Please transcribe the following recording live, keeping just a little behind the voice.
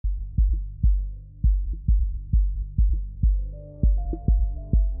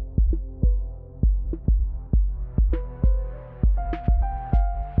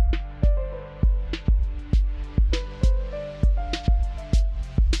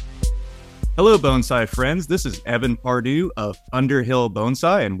Hello, Bonsai friends. This is Evan Pardue of Underhill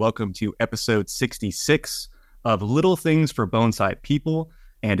Bonsai, and welcome to episode 66 of Little Things for Bonsai People.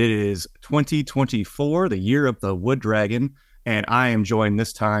 And it is 2024, the year of the Wood Dragon, and I am joined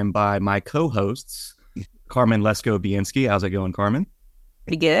this time by my co-hosts, Carmen Lesko-Biensky. How's it going, Carmen?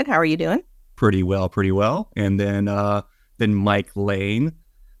 Pretty good. How are you doing? Pretty well. And then Mike Lane.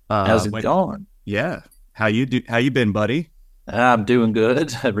 How's it going? Yeah. How you been, buddy? I'm doing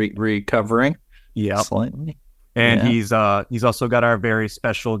good. Recovering. Yeah. Slightly. And he's also got our very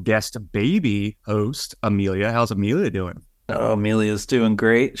special guest baby host, Amelia. How's Amelia doing? Oh, Amelia's doing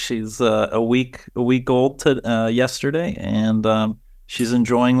great. She's a week old yesterday, and she's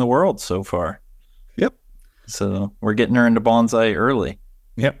enjoying the world so far. Yep. So we're getting her into bonsai early.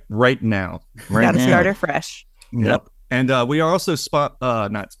 Yep. Right now. Gotta start her fresh. Yep. And we are also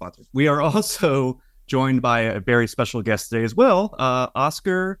not sponsored. We are also joined by a very special guest today as well,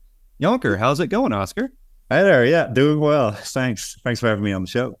 Oscar Jonker. How's it going, Oscar? Hi there. Yeah, doing well. Thanks for having me on the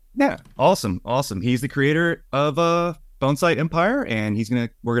show. Yeah, awesome. He's the creator of Bonsai Empire, and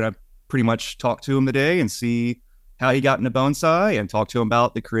we're gonna pretty much talk to him today and see how he got into bonsai and talk to him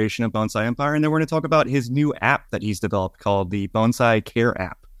about the creation of Bonsai Empire. And then we're gonna talk about his new app that he's developed called the Bonsai Care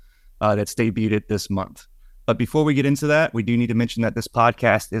app that's debuted this month. But before we get into that, we do need to mention that this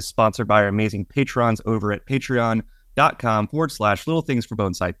podcast is sponsored by our amazing patrons over at patreon.com/Little Things for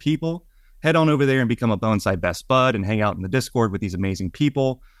Bonsai People. Head on over there and become a Bonsai Best Bud and hang out in the Discord with these amazing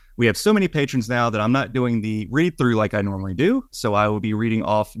people. We have so many patrons now that I'm not doing the read through like I normally do. So I will be reading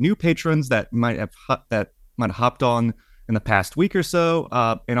off new patrons that might have hopped on in the past week or so.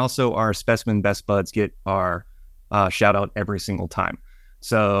 And also our Specimen Best Buds get our shout out every single time.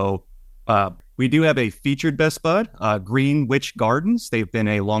 So we do have a featured Best Bud, Green Witch Gardens. They've been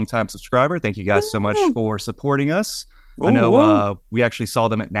a longtime subscriber. Thank you guys so much for supporting us. I know we actually saw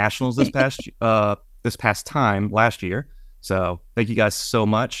them at Nationals this past time last year. So thank you guys so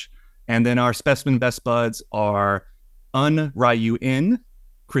much. And then our Specimen Best Buds are Ryu,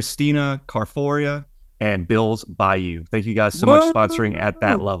 Christina Carforia, and Bill's Bayou. Thank you guys so much for sponsoring at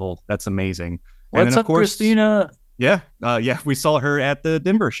that level. That's amazing. What's and then, up, Christina? Yeah, we saw her at the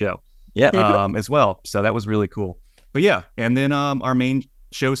Denver show. Yeah. As well. So that was really cool. But yeah, and then our main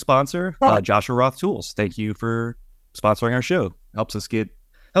show sponsor, Joshua Roth Tools. Thank you for sponsoring our show. Helps us get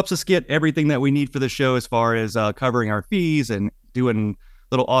everything that we need for the show as far as covering our fees and doing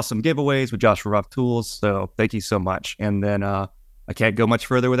little awesome giveaways with Joshua Roth Tools. So thank you so much. And then I can't go much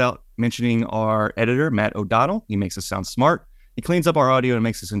further without mentioning our editor, Matt O'Donnell. He makes us sound smart. He cleans up our audio and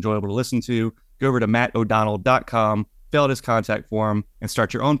makes us enjoyable to listen to. Go over to mattodonnell.com, fill out his contact form, and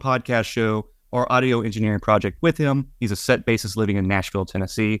start your own podcast show or audio engineering project with him. He's a set basis living in Nashville,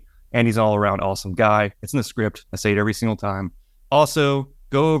 Tennessee, and he's an all-around awesome guy. It's in the script. I say it every single time. Also,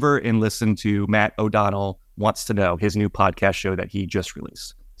 go over and listen to Matt O'Donnell Wants to Know, his new podcast show that he just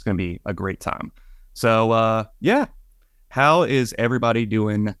released. It's going to be a great time. So, how is everybody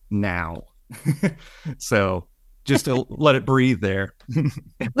doing now? So, just to let it breathe there.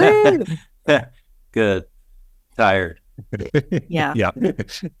 Good. Tired. Yeah.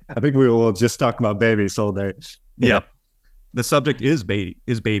 I think we will just talk about babies all day. Yep. The subject is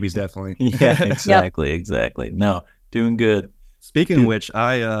babies, definitely. Yeah, exactly. No, doing good. Speaking of which,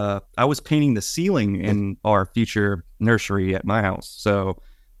 I was painting the ceiling in our future nursery at my house. So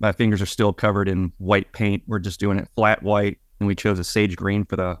my fingers are still covered in white paint. We're just doing it flat white, and we chose a sage green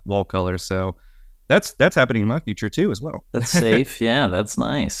for the wall color. So that's happening in my future too as well. That's safe. Yeah, that's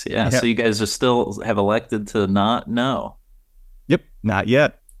nice. Yeah. So you guys are still have elected to not know. Yep, not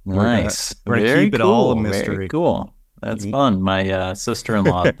yet. Nice. We're gonna keep it all a mystery. Very cool. That's fun. My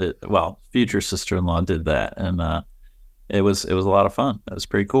sister-in-law future sister-in-law did that, and it was a lot of fun. It was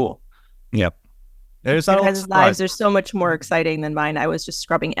pretty cool. Yep. His lives are so much more exciting than mine. I was just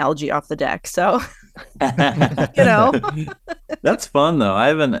scrubbing algae off the deck, so That's fun though. I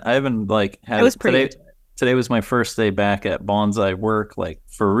haven't like had it was pretty. Today was my first day back at bonsai work, like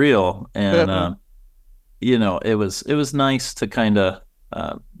for real, and it was nice to kind of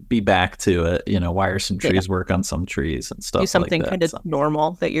be back to it. Wire some trees, work on some trees and stuff. Do something like that. kind of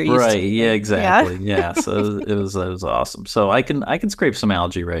normal that you're used to. Right? Yeah, exactly. Yeah. So it was awesome. So I can scrape some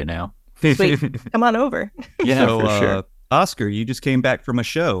algae right now. Sweet. Come on over. Yeah, so, for sure. Oscar, you just came back from a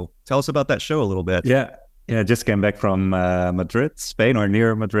show. Tell us about that show a little bit. Yeah, just came back from Madrid, Spain, or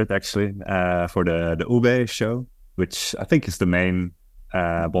near Madrid actually, for the Ube show, which I think is the main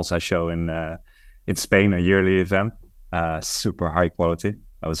bonsai show in Spain, a yearly event. Super high quality.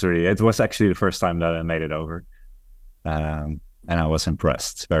 It was actually the first time that I made it over, and I was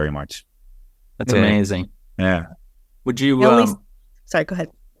impressed very much. That's amazing. Yeah. Would you? Sorry, go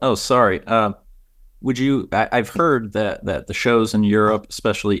ahead. Oh, sorry. Would you? I've heard that the shows in Europe,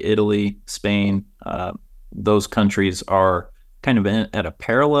 especially Italy, Spain, those countries are kind of at a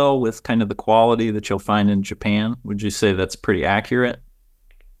parallel with kind of the quality that you'll find in Japan. Would you say that's pretty accurate?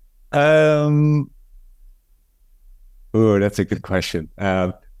 Oh, that's a good question.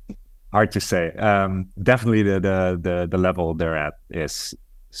 Hard to say. Definitely the level they're at is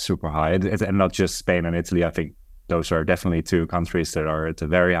super high, and not just Spain and Italy. I think those are definitely two countries that are at the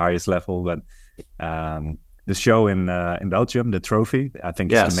very highest level. But the show in Belgium, the Trophy, I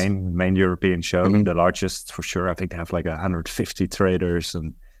think is the main European show, the largest for sure. I think they have like 150 traders,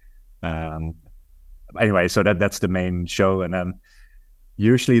 and anyway, so that's the main show. And then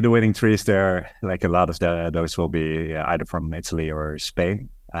usually the winning trees there, like a lot of those will be either from Italy or Spain.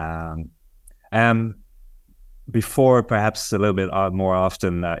 And before, perhaps a little bit more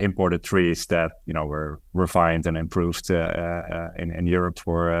often, imported trees that were refined and improved in Europe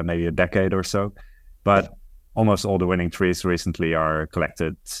for maybe a decade or so. But almost all the winning trees recently are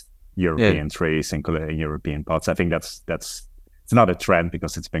collected European trees in European pots. I think it's not a trend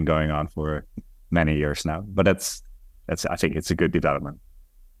because it's been going on for many years now. But that's I think it's a good development.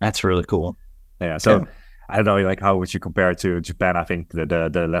 That's really cool. Yeah. So I don't know, like how would you compare to Japan? I think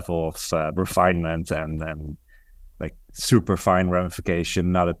the level of refinement and like super fine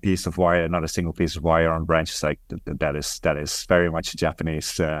ramification, not a piece of wire, not a single piece of wire on branches, like that is very much a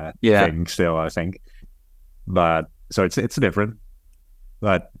Japanese thing still, I think. But so it's different,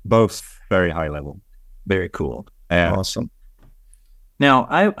 but both very high level. Very cool. Awesome. Now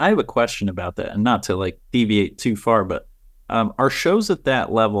I have a question about that, and not to like deviate too far, but are shows at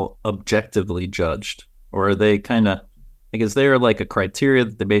that level objectively judged, or are they kind of like, is there like a criteria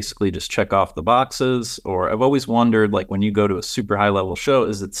that they basically just check off the boxes? Or I've always wondered, like when you go to a super high level show,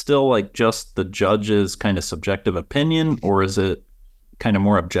 is it still like just the judge's kind of subjective opinion, or is it kind of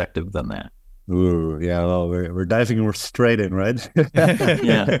more objective than that? Ooh, yeah. Well, we're diving straight in, right?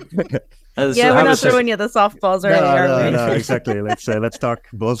 Yeah. We're not throwing you the softballs earlier. No, exactly. Let's talk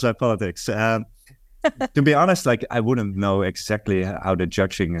bonsai politics. To be honest, like I wouldn't know exactly how the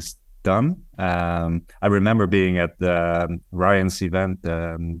judging is done. I remember being at the Ryan's event,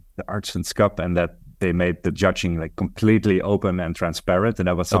 the Artisans Cup, and that they made the judging like completely open and transparent, and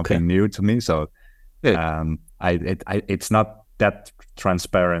that was something new to me. So, it's not that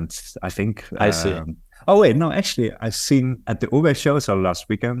transparent, I think. I see. Oh wait, no, actually, I've seen at the Ube show, so last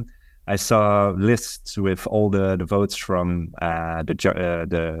weekend, I saw lists with all the votes from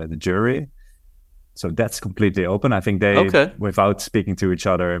the jury. So that's completely open. I think they, without speaking to each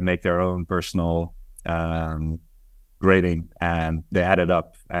other, make their own personal grading, and they add it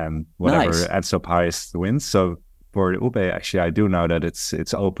up, and whatever adds up highest wins. So for the Ube, actually, I do know that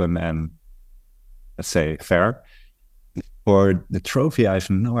it's open and, let's say, fair. For the trophy, I have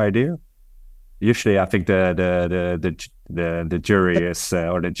no idea. Usually, I think the jury is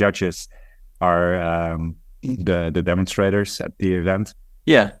or the judges are the demonstrators at the event.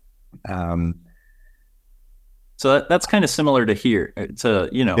 Yeah. So that's kind of similar to here, to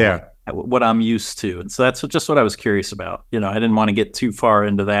what I'm used to, and so that's just what I was curious about. I didn't want to get too far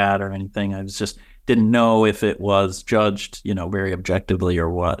into that or anything. I was just didn't know if it was judged, very objectively or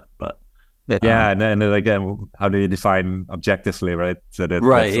what. But and then again, how do you define objectively, right? So that's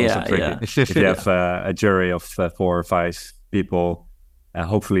also tricky. If you have a jury of 4 or 5 people,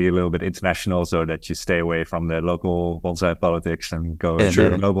 hopefully a little bit international, so that you stay away from the local bonsai politics and go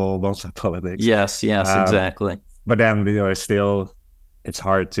into global bonsai politics. Yes, exactly. But then still, it's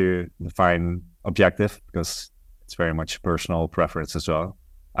hard to define objective because it's very much personal preference as well.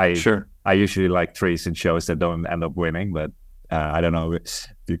 I usually like trees in shows that don't end up winning, but I don't know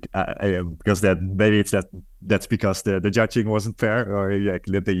because that's because the judging wasn't fair, or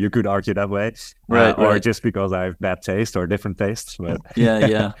you could argue that way, right? Or just because I have bad taste or different tastes. But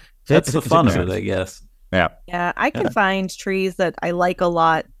that's the fun of it, I guess. Yeah, I can find trees that I like a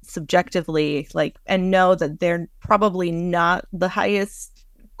lot subjectively, and know that they're probably not the highest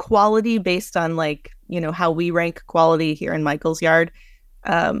quality based on how we rank quality here in Michael's yard.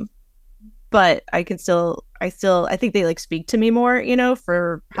 But I think they speak to me more,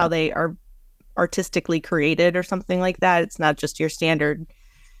 for how they are artistically created or something like that. It's not just your standard,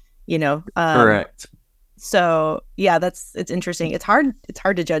 correct. So it's interesting. It's hard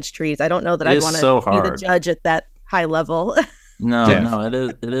to judge trees. I don't know that I'd want to be the judge at that high level. No,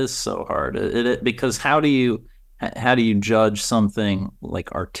 it is so hard. Because how do you judge something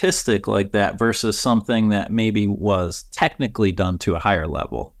like artistic like that versus something that maybe was technically done to a higher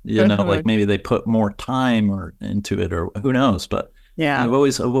level? Like maybe they put more time into it, or who knows? But Yeah. I've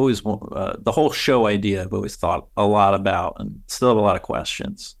always the whole show idea I've always thought a lot about, and still have a lot of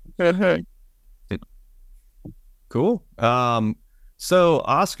questions. Cool. So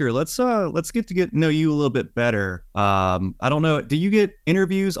Oscar, let's get to know you a little bit better. I don't know, do you get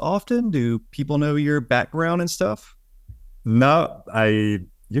interviews often? Do people know your background and stuff? No, I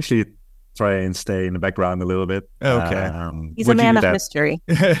usually try and stay in the background a little bit. Okay. He's a man of mystery.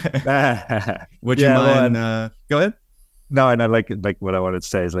 Would you mind? Go ahead. No, and I like what I wanted to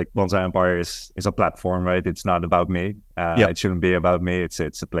say is like Bonsai Empire is a platform, right? It's not about me. It shouldn't be about me. It's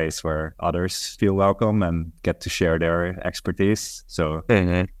a place where others feel welcome and get to share their expertise. So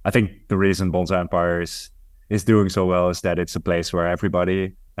I think the reason Bonsai Empire is doing so well is that it's a place where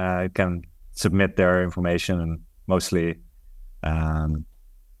everybody can submit their information, and mostly,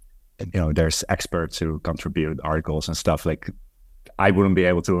 there's experts who contribute articles and stuff. Like I wouldn't be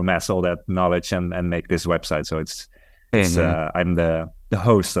able to amass all that knowledge and make this website. So it's I'm the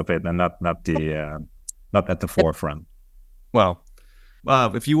host of it and not at the forefront. Well,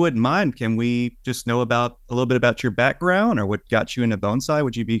 if you wouldn't mind, can we just know a little bit about your background or what got you into bonsai?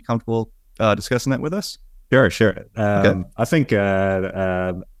 Would you be comfortable discussing that with us? Sure. Okay. I think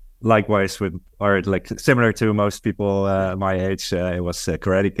likewise similar to most people my age, it was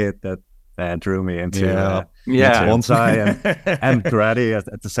Karate Kid that drew me into bonsai and karate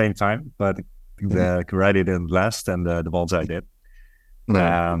at the same time, but the karate didn't last, and the bonsai did.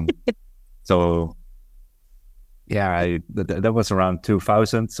 So that was around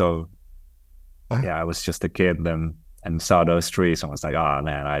 2000. So I was just a kid and saw those trees and was like, oh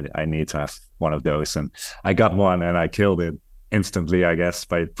man, I need to have one of those. And I got one and I killed it instantly, I guess,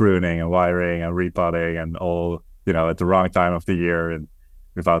 by pruning and wiring and repotting and all, at the wrong time of the year and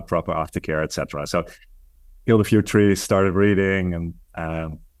without proper aftercare, etc. So killed a few trees, started reading,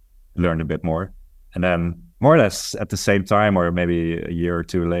 and learned a bit more. And then more or less at the same time, or maybe a year or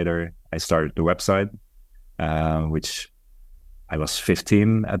two later, I started the website, which I was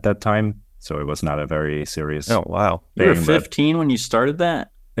 15 at that time. So it was not a very serious. Oh, wow. You were 15 when you started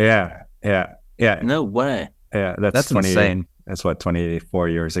that? Yeah. No way. Yeah, that's insane. That's 24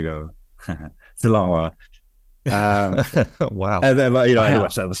 years ago. It's a long while. Wow. And then, the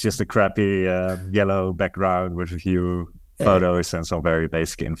website was just a crappy yellow background with a few photos and some very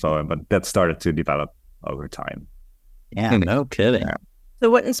basic info, but that started to develop over time. Yeah, no kidding. Yeah.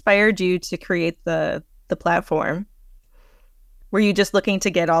 So what inspired you to create the platform? Were you just looking to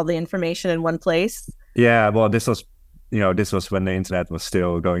get all the information in one place? Yeah, well, this was when the internet was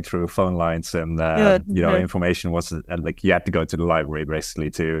still going through phone lines, and information was like you had to go to the library basically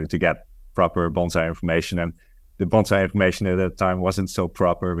to get proper bonsai information, and the bonsai information at that time wasn't so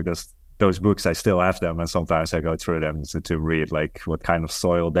proper because those books, I still have them, and sometimes I go through them to read like what kind of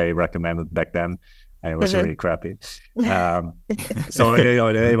soil they recommended back then, and it was really crappy. So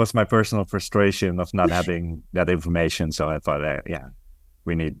it was my personal frustration of not having that information. So I thought,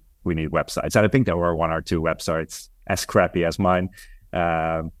 we need websites, and I think there were one or two websites as crappy as mine,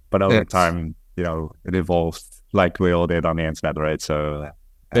 but over time, it evolved like we all did on the internet, right? So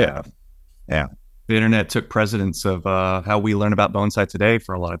the internet took precedence of how we learn about bonsai today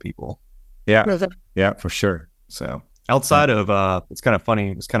for a lot of people. Yeah, for sure. So outside of it's kind of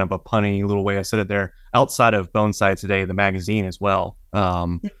funny, it's kind of a punny little way I said it there, outside of Bonsai Today, the magazine as well.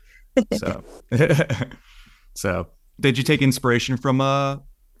 So did you take inspiration from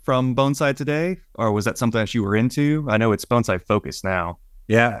Bonsai Today, or was that something that you were into? I know it's Bonsai Focus now.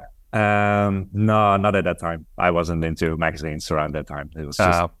 No, not at that time. I wasn't into magazines around that time. It was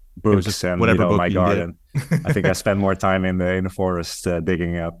just books and whatever my garden. I think I spent more time in the forest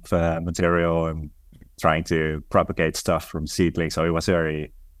digging up material and trying to propagate stuff from seedlings. So it was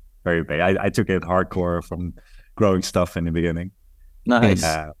very, very big. I took it hardcore from growing stuff in the beginning. Nice.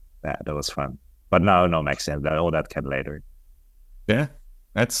 That was fun. But no magazine. All that came later. Yeah,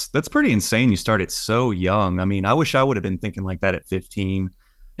 that's pretty insane. You started so young. I mean, I wish I would have been thinking like that at 15.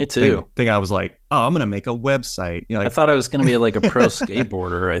 Me too. I think I was like, oh, I'm going to make a website. I thought I was going to be like a pro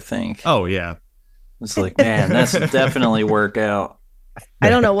skateboarder, I think. Oh, yeah. It's like, man, that's definitely work out. I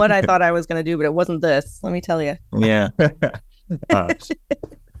don't know what I thought I was going to do, but it wasn't this. Let me tell you. Yeah.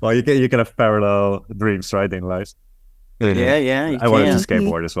 Well, you can have parallel dreams, right, in life. Yeah. I wanted to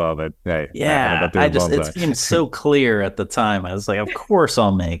skateboard as well, but it seemed so clear at the time. I was like, of course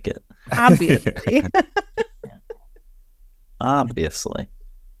I'll make it. Obviously.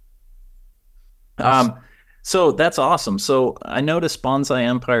 So that's awesome. So I noticed Bonsai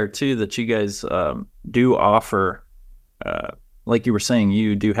Empire too, that you guys do offer, like you were saying,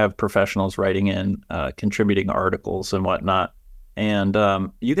 you do have professionals writing in, contributing articles and whatnot. And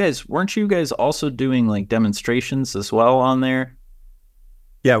weren't you guys also doing like demonstrations as well on there?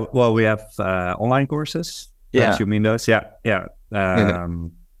 Yeah, well, we have online courses. Yeah. Don't you mean those? Yeah, yeah.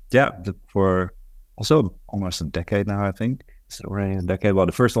 For also almost a decade now, I think. It's already a decade. Well,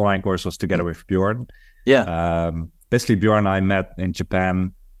 the first online course was together with Bjorn. Yeah. Basically, Bjorn and I met in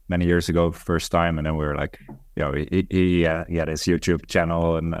Japan many years ago, first time, and then we were like, he had his YouTube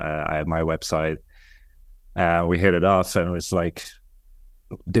channel, and I had my website. We hit it off, and it was like,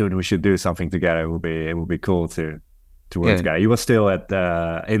 dude, we should do something together. It would be cool to work together. He was still at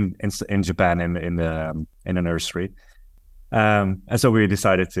in Japan in the nursery, and so we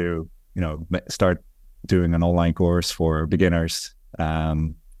decided to start doing an online course for beginners.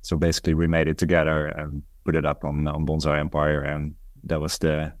 So basically, we made it together and put it up on Bonsai Empire, and that was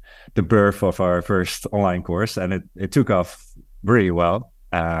the birth of our first online course, and it took off really well.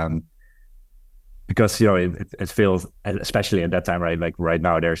 Because it feels, especially at that time, right? Like right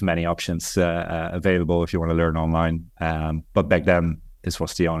now, there's many options available if you want to learn online. But back then, this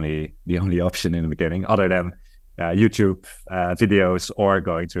was the only option in the beginning, other than YouTube videos or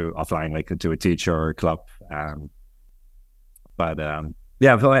going to offline, like to a teacher or a club. So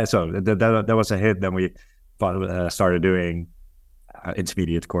that was a hit. Then we started doing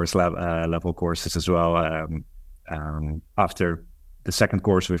intermediate course level courses as well. After the second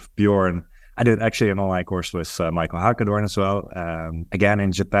course with Bjorn, I did actually an online course with Michael Hakadorn as well. Again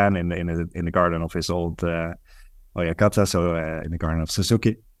in Japan, in the garden of his old Oyakata, so in the garden of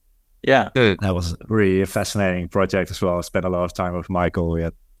Suzuki. Yeah, that was really a fascinating project as well. I spent a lot of time with Michael. We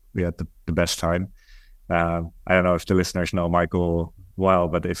had the best time. I don't know if the listeners know Michael well,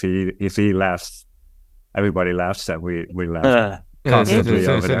 but if he laughs, everybody laughs, and we laugh constantly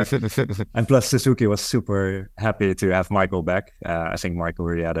over there. And plus, Suzuki was super happy to have Michael back. I think Michael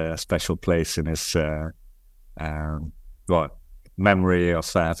really had a special place in his memory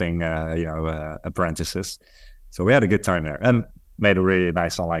of having apprentices. So we had a good time there, and made a really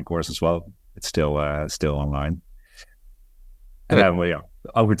nice online course as well. It's still online. And then we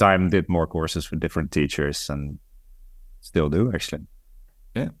over time did more courses with different teachers, and still do actually.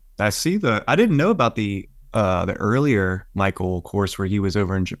 Yeah, I see I didn't know about the earlier Michael course where he was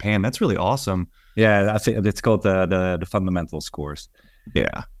over in Japan. That's really awesome. Yeah, I think it's called the fundamentals course.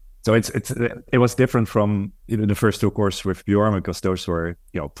 Yeah. So it was different from the first two courses with Bjorn, because those were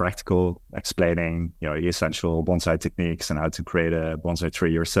practical, explaining the essential bonsai techniques and how to create a bonsai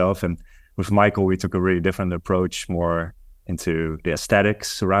tree yourself. And with Michael, we took a really different approach, more into the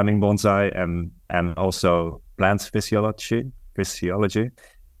aesthetics surrounding bonsai and also plant physiology.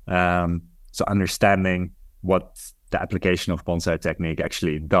 So understanding what the application of bonsai technique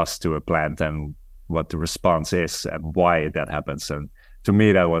actually does to a plant, and what the response is, and why that happens. And to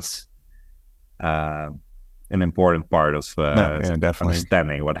me, that was an important part of definitely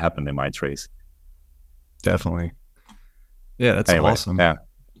understanding what happened in my trees. Definitely. Yeah, that's awesome. Yeah.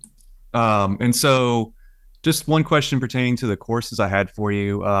 And so just one question pertaining to the courses I had for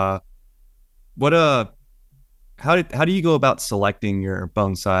you. How do you go about selecting your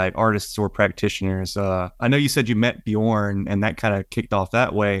bonsai artists or practitioners? I know you said you met Bjorn, and that kind of kicked off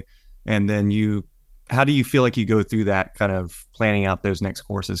that way. And then how do you feel like you go through that kind of planning out those next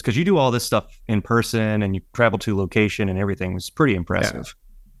courses? Because you do all this stuff in person, and you travel to location and everything. It's pretty impressive.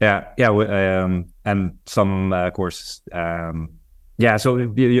 Yeah. And some courses. So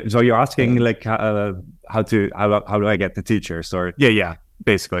you're asking like how do I get the teachers, or yeah,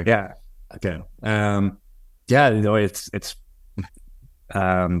 basically. Yeah. Okay. It's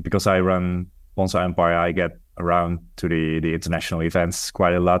because I run Bonsai Empire, I get around to the international events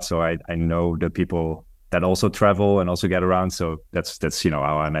quite a lot, so I know the people that also travel and also get around. So that's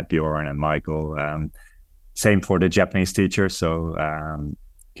how I met Bjorn and Michael. Same for the Japanese teachers. So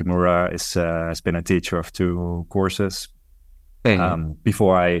Kimura has been a teacher of 2 courses.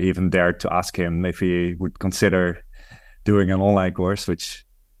 Before I even dared to ask him if he would consider doing an online course, which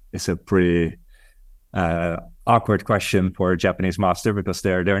is a pretty awkward question for a Japanese master, because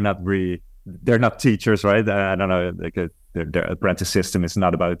they're not teachers, right? I don't know, like their apprentice system is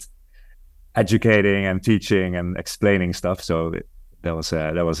not about educating and teaching and explaining stuff. So that was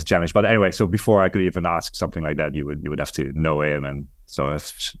a challenge. But anyway, so before I could even ask something like that, you would have to know him. And so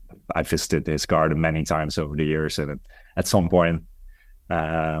I visited his garden many times over the years, and at some point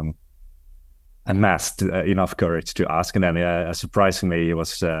amassed enough courage to ask. And then surprisingly, he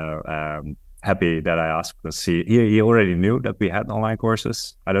was happy that I asked, because he already knew that we had online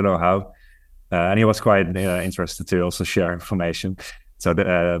courses. I don't know how, and he was quite interested to also share information. So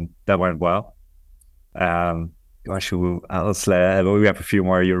that went well. We have a few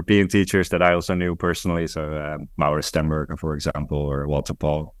more European teachers that I also knew personally. So Maurits Stenberger, for example, or Walter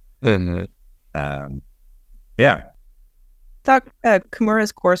Paul. Yeah. thought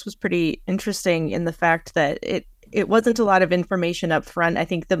Kimura's course was pretty interesting in the fact that it wasn't a lot of information up front. I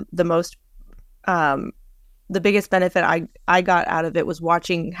think the biggest benefit I got out of it was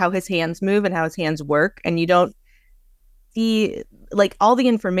watching how his hands move and how his hands work. And you don't see, like, all the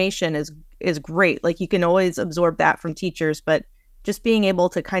information is great. Like, you can always absorb that from teachers, but just being able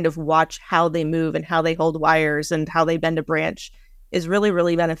to kind of watch how they move and how they hold wires and how they bend a branch is really,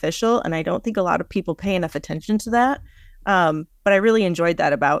 really beneficial. And I don't think a lot of people pay enough attention to that. But I really enjoyed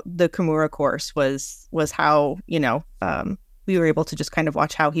that about the Kimura course was how, we were able to just kind of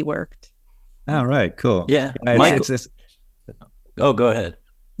watch how he worked. All right, cool. Yeah. Michael. Oh, go ahead.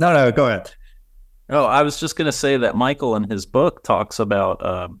 No, go ahead. Oh, I was just going to say that Michael in his book talks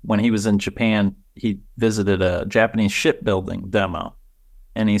about when he was in Japan, he visited a Japanese shipbuilding demo.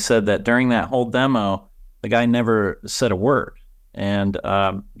 And he said that during that whole demo, the guy never said a word. And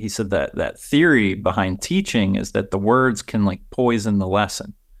he said that theory behind teaching is that the words can like poison the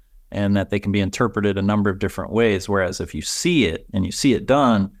lesson and that they can be interpreted a number of different ways. Whereas if you see it and you see it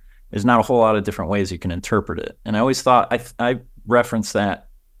done, there's not a whole lot of different ways you can interpret it. And I always thought, I reference that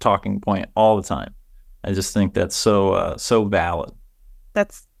talking point all the time. I just think that's so valid.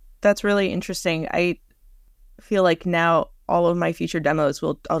 That's really interesting. I feel like now all of my future demos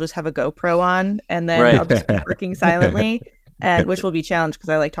I'll just have a GoPro on, and then I'll just be working silently, and which will be challenged because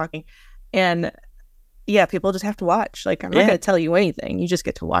I like talking. And yeah, people just have to watch. Like, I'm not going to tell you anything. You just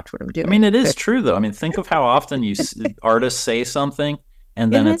get to watch what I'm doing. I mean, it is true though. I mean, think of how often artists say something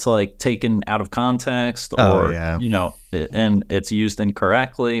and then it's like taken out of context or, and it's used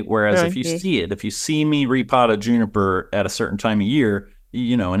incorrectly. Whereas if you see me repot a juniper at a certain time of year,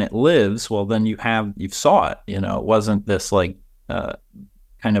 and it lives, well, then you've saw it, it wasn't this like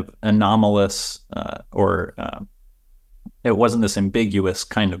kind of anomalous or it wasn't this ambiguous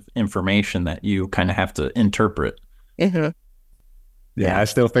kind of information that you kind of have to interpret. Mm-hmm. Yeah, I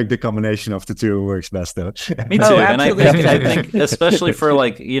still think the combination of the two works best though. Me too. And I think especially for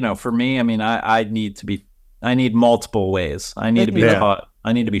for me, I mean, I need multiple ways. I need to be taught.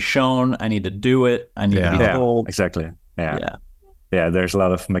 I need to be shown. I need to do it. I need to be told. Exactly. Yeah. There's a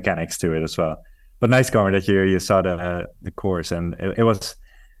lot of mechanics to it as well. But nice, Connor, that you saw the course, and it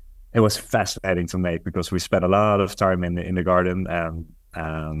was fascinating to make because we spent a lot of time in the garden,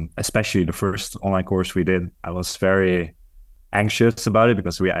 and especially the first online course we did. I was very anxious about it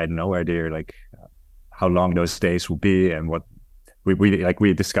because I had no idea like how long those days would be and what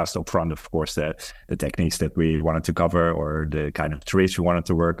we discussed up front, of course, the techniques that we wanted to cover or the kind of trees we wanted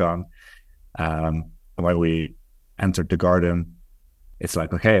to work on. When we entered the garden, it's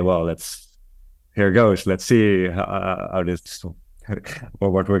like, okay, well, here it goes. Let's see how this,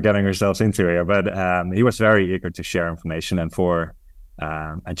 what we're getting ourselves into here. But he was very eager to share information, and for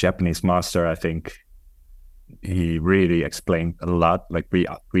a Japanese master, I think he really explained a lot. Like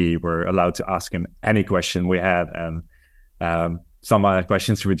we were allowed to ask him any question we had, and some of the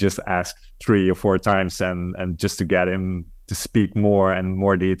questions we just asked 3 or 4 times, and just to get him to speak more and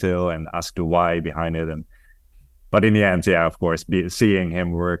more detail and ask the why behind it. But in the end, of course, seeing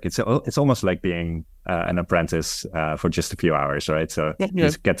him work, it's almost like being an apprentice for just a few hours, right? So you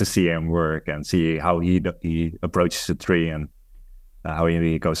just get to see him work and see how he approaches the tree and how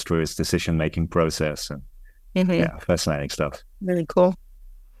he goes through his decision-making process. And fascinating stuff. Really cool.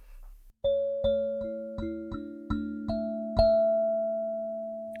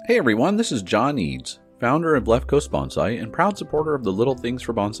 Hey everyone, this is John Eads, founder of Left Coast Bonsai and proud supporter of the Little Things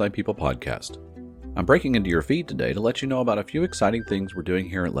for Bonsai People podcast. I'm breaking into your feed today to let you know about a few exciting things we're doing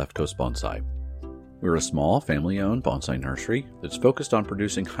here at Left Coast Bonsai. We're a small, family-owned bonsai nursery that's focused on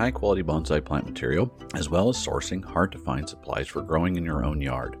producing high-quality bonsai plant material, as well as sourcing hard-to-find supplies for growing in your own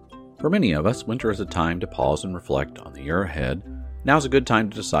yard. For many of us, winter is a time to pause and reflect on the year ahead. Now's a good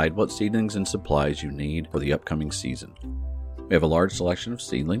time to decide what seedlings and supplies you need for the upcoming season. We have a large selection of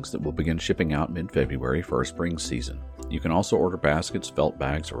seedlings that will begin shipping out mid-February for our spring season. You can also order baskets, felt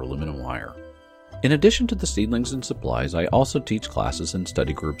bags, or aluminum wire. In addition to the seedlings and supplies, I also teach classes and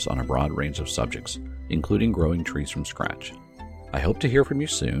study groups on a broad range of subjects, including growing trees from scratch. I hope to hear from you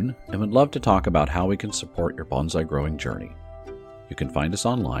soon and would love to talk about how we can support your bonsai growing journey. You can find us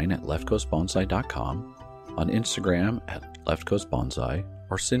online at leftcoastbonsai.com, on Instagram at leftcoastbonsai,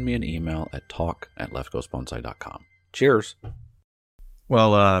 or send me an email at talk@leftcoastbonsai.com. Cheers!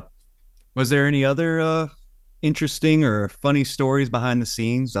 Well, was there any other interesting or funny stories behind the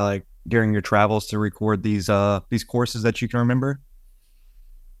scenes, like during your travels to record these courses that you can remember?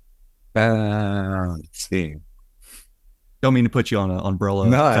 Let's see. Don't mean to put you on an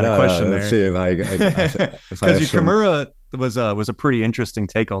umbrella kind of question there. Let's see because Kimura was a pretty interesting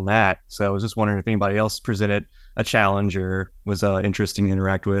take on that. So I was just wondering if anybody else presented a challenge or was interesting to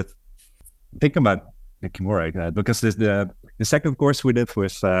interact with. Think about the Kimura because the second course we did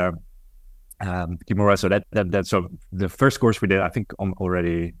with Kimura. So so the first course we did, I think,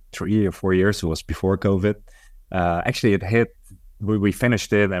 already 3 or 4 years. It was before COVID. Actually, it hit. We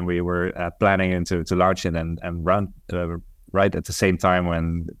finished it and we were planning to launch it and run right at the same time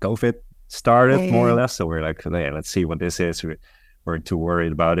when COVID started, more or less. So we're like, yeah, let's see what this is. We weren't too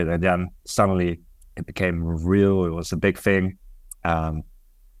worried about it, and then suddenly it became real. It was a big thing. And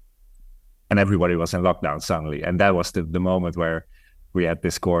everybody was in lockdown suddenly. And that was the moment where we had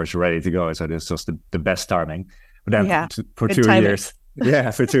this course ready to go. So this was the best timing. But then for 2 years,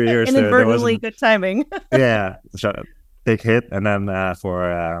 for 2 years, inadvertently good timing. Yeah, so big hit. And then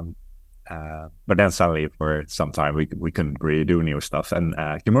but then suddenly for some time we couldn't really do new stuff. And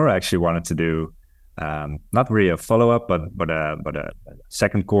Kimura actually wanted to do not really a follow-up, but a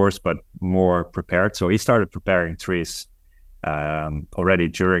second course, but more prepared. So he started preparing trees already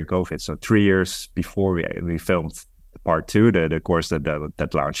during COVID. So 3 years before we filmed part 2, the course that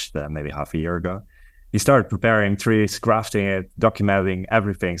launched maybe half a year ago. He started preparing trees, crafting it, documenting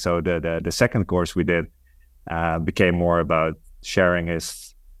everything. So the second course we did became more about sharing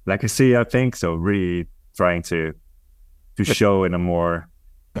his legacy, I think. So really trying to show in a more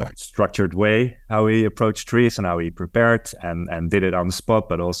structured way how he approached trees and how he prepared and did it on the spot,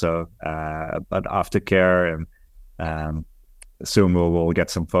 but also about aftercare. And soon we'll get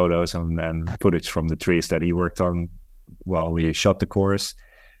some photos and footage from the trees that he worked on while we shot the course.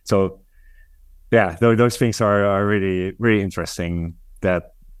 So yeah, those things are really, really interesting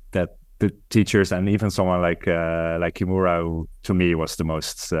that the teachers and even someone like Kimura, who to me was the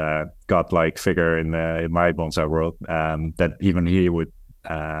most godlike figure in my bonsai world, that even he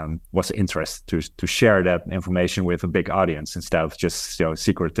was interested to share that information with a big audience instead of just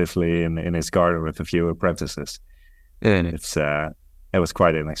secretively in his garden with a few apprentices. And it was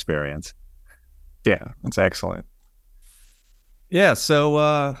quite an experience. Yeah, that's excellent. Yeah,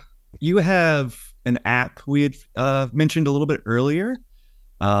 so you have an app we had mentioned a little bit earlier.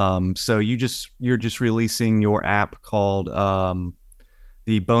 So you're just releasing your app called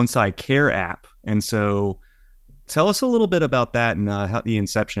the Bonsai Care app, and so tell us a little bit about that and how the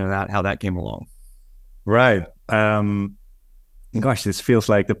inception of that, how that came along. Right. Gosh, this feels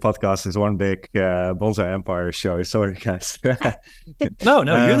like the podcast is one big Bonsai Empire show. Sorry, guys. No,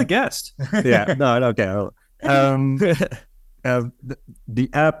 you're the guest. Yeah, no, okay. The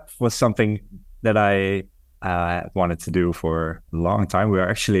app was something that I wanted to do for a long time. We were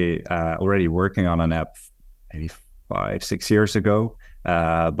actually already working on an app maybe 5-6 years ago,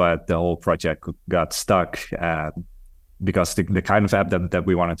 but the whole project got stuck because the kind of app that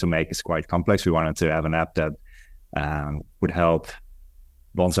we wanted to make is quite complex. We wanted to have an app that would help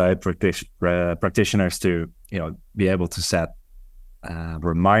bonsai practitioners to be able to set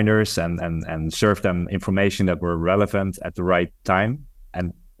reminders and serve them information that were relevant at the right time.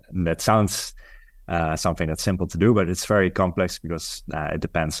 And that sounds something that's simple to do, but it's very complex because it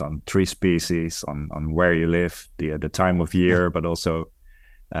depends on tree species, on where you live, the time of year, but also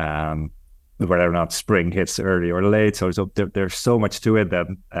whether or not spring hits early or late. So there's so much to it that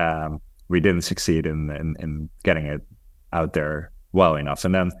we didn't succeed in getting it out there well enough.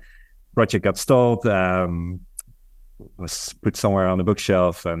 And then project got stalled, was put somewhere on the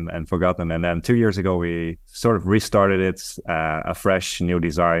bookshelf and forgotten. And then 2 years ago, we sort of restarted it afresh, new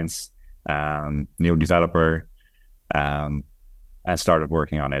designs, new developer, and started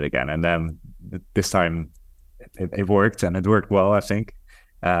working on it again. And then this time it worked, and it worked well, I think.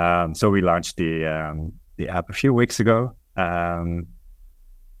 So we launched the app a few weeks ago.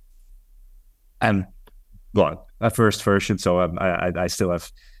 And well, a first version, so I still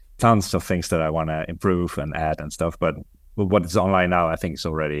have tons of things that I want to improve and add and stuff. But what is online now, I think, is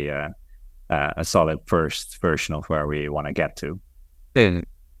already a solid first version of where we want to get to. I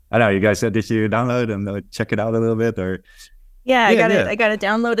know you guys said, did you download and check it out a little bit? Or yeah, I got it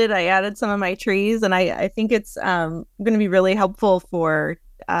downloaded. I added some of my trees, and I think it's going to be really helpful for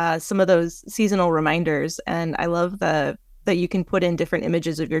some of those seasonal reminders. And I love that you can put in different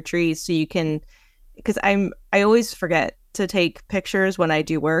images of your trees, so you can, because I always forget to take pictures when I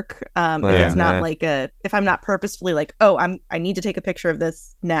do work. It's not like if I'm not purposefully like, oh, I need to take a picture of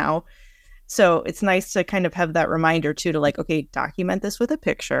this now. So it's nice to kind of have that reminder too, to like, okay, document this with a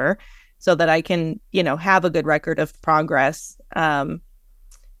picture so that I can, have a good record of progress. And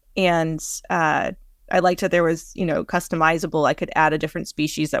I liked that there was, customizable. I could add a different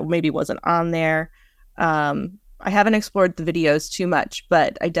species that maybe wasn't on there. I haven't explored the videos too much,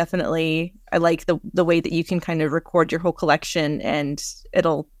 but I like the way that you can kind of record your whole collection, and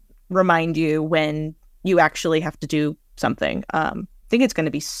it'll remind you when you actually have to do something. I think it's going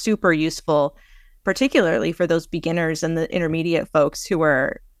to be super useful, particularly for those beginners and the intermediate folks who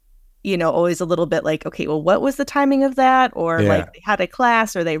are, always a little bit like, okay, well, what was the timing of that? Or like they had a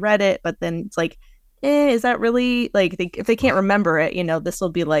class or they read it, but then it's like, is that really like, if they can't remember it, this will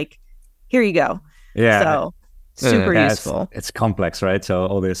be like, here you go. Yeah. So super useful. It's complex, right? So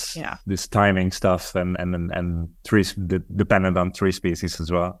all this timing stuff and trees dependent on tree species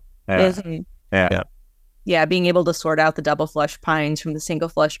as well. Yeah, being able to sort out the double flush pines from the single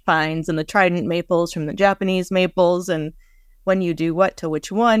flush pines and the trident maples from the Japanese maples, and when you do what to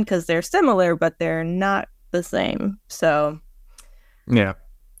which one, because they're similar but they're not the same. So yeah.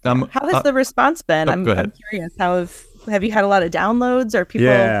 How has the response been? I'm curious. How have you had a lot of downloads? Or people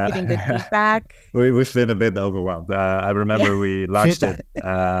giving good feedback? We've been a bit overwhelmed. I remember we launched it.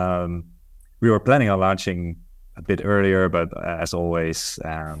 We were planning on launching a bit earlier, but as always,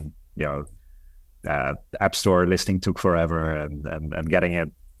 App Store listing took forever, and getting it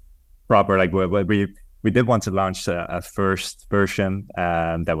proper. Like we did want to launch a first version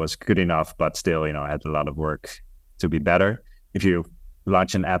that was good enough, but still, had a lot of work to be better. If you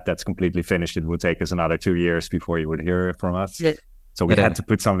launch an app that's completely finished, it would take us another 2 years before you would hear from us. So we had to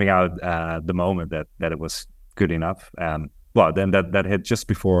put something out the moment that it was good enough. Well, then that hit just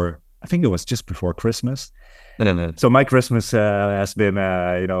before, I think it was just before Christmas. So my Christmas has been,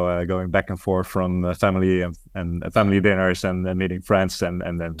 going back and forth from family and family dinners and meeting friends.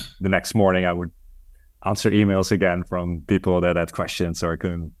 And then the next morning I would answer emails again from people that had questions or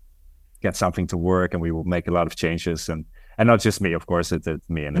couldn't get something to work. And we would make a lot of changes. And not just me, of course, it's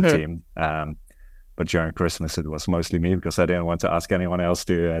me and the team. But during Christmas, it was mostly me because I didn't want to ask anyone else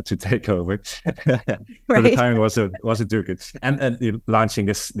to take over. So the timing wasn't too good. And launching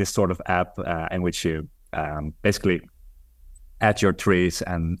this sort of app in which you basically add your trees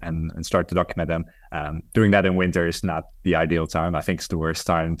and start to document them. Doing that in winter is not the ideal time. I think it's the worst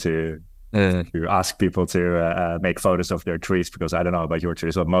time to ask people to make photos of their trees, because I don't know about your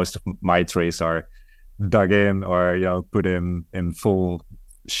trees, but most of my trees are dug in or put in full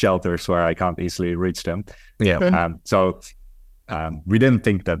shelters where I can't easily reach them. So we didn't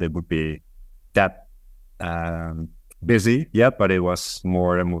think that it would be that busy yet, but it was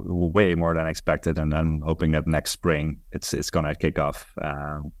way more than expected, and I'm hoping that next spring it's gonna kick off,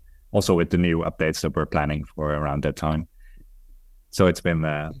 also with the new updates that we're planning for around that time. So it's been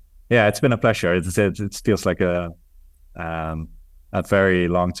it's been a pleasure. It feels like a very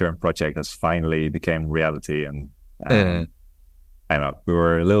long-term project that's finally became reality. And I don't know, we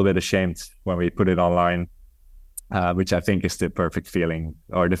were a little bit ashamed when we put it online, which I think is the perfect feeling,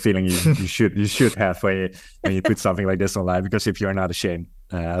 or the feeling you should have when you put something like this online. Because if you're not ashamed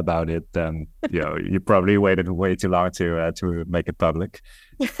about it, then you probably waited way too long to make it public.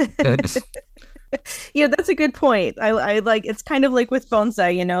 Yeah, that's a good point. I like, it's kind of like with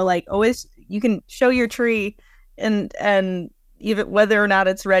bonsai, like always you can show your tree and even whether or not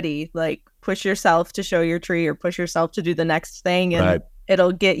it's ready, like push yourself to show your tree or push yourself to do the next thing, and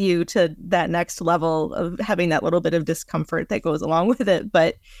it'll get you to that next level of having that little bit of discomfort that goes along with it.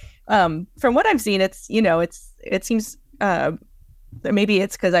 But from what I've seen, it's it seems maybe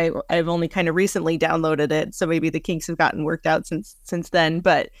it's because I've only kind of recently downloaded it, so maybe the kinks have gotten worked out since then.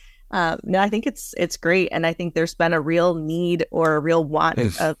 But no, I think it's great, and I think there's been a real need or a real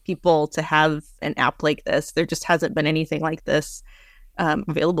want of people to have an app like this. There just hasn't been anything like this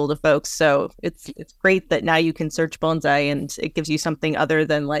available to folks, so it's great that now you can search bonsai and it gives you something other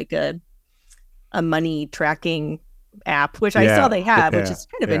than like a money tracking app, which I saw they have, which is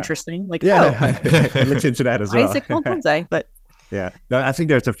kind of interesting. Like, I looked into that as well. Why is it called bonsai? But no, I think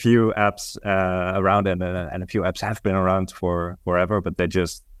there's a few apps around, and a few apps have been around for forever, but they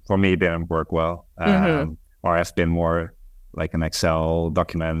just, for me, didn't work well, or have been more like an Excel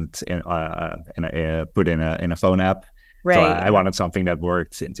document put in a phone app. Right. So I wanted something that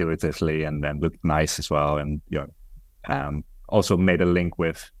worked intuitively and then looked nice as well, and also made a link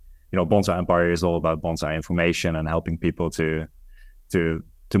with Bonsai Empire is all about bonsai information and helping people to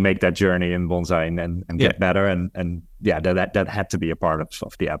make that journey in bonsai and get better, and that had to be a part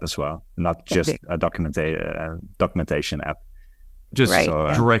of the app as well, not just a documentation app. Just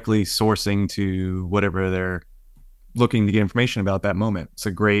directly sourcing to whatever they're looking to get information about that moment. It's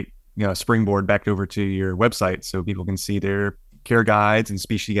a great springboard back over to your website so people can see their care guides and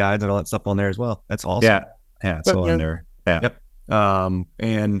species guides and all that stuff on there as well. That's awesome. It's all in there. And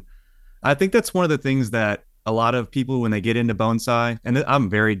I think that's one of the things that a lot of people, when they get into bonsai, and I'm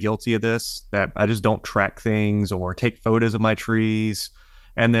very guilty of this, that I just don't track things or take photos of my trees,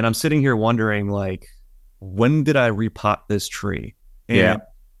 and then I'm sitting here wondering, like, when did I repot this tree? And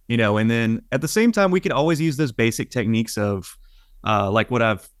And then at the same time, we can always use those basic techniques of like what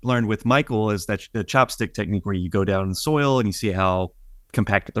I've learned with Michael is that the chopstick technique where you go down in the soil and you see how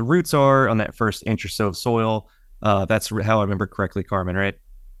compacted the roots are on that first inch or so of soil. That's how I remember correctly, Carmen, right?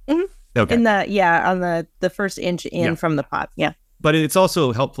 Mm-hmm. Okay. On the first inch in from the pot. Yeah. But it's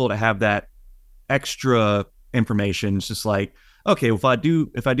also helpful to have that extra information. It's just like, okay, if I do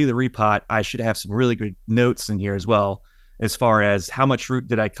the repot, I should have some really good notes in here as well, as far as how much root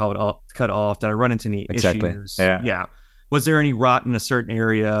did I cut off? Did I run into any issues? Yeah. Was there any rot in a certain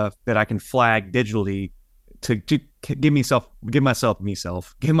area that I can flag digitally to give myself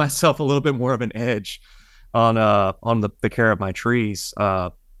a little bit more of an edge on the care of my trees.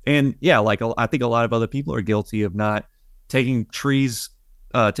 And yeah, like I think a lot of other people are guilty of not taking trees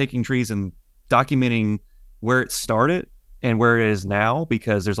and documenting where it started and where it is now,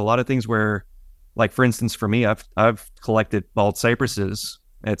 because there's a lot of things where, like for instance, for me, I've collected bald cypresses.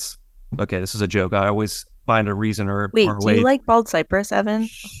 It's okay. This is a joke. I always find a reason or wait. Or a do way. You like bald cypress, Evan?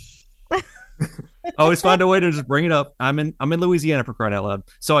 Always find a way to just bring it up. I'm in Louisiana, for crying out loud.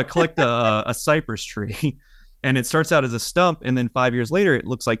 So I collect a cypress tree, and it starts out as a stump, and then 5 years later, it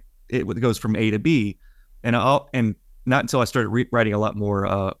looks like it goes from A to B. And not until I started writing a lot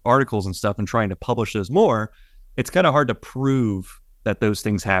more articles and stuff and trying to publish those more, it's kind of hard to prove that those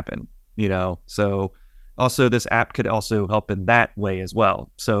things happen. So also this app could also help in that way as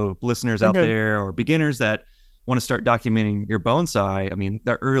well. So listeners out there or beginners that want to start documenting your bonsai, I mean,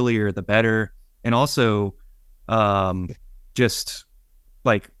 the earlier the better. And also just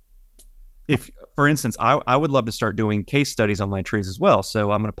like, if for instance, I would love to start doing case studies on my trees as well.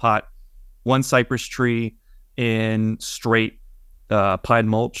 So I'm going to pot one cypress tree in straight pine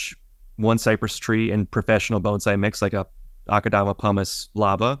mulch, one cypress tree in professional bonsai mix, like a Akadama pumice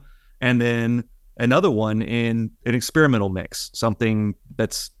lava, and then another one in an experimental mix, something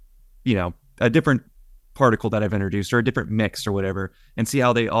that's, a different particle that I've introduced or a different mix or whatever, and see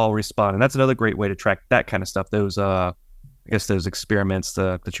how they all respond. And that's another great way to track that kind of stuff. Those, I guess those experiments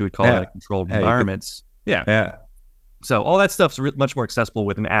that you would call like controlled environments. Yeah. So all that stuff's much more accessible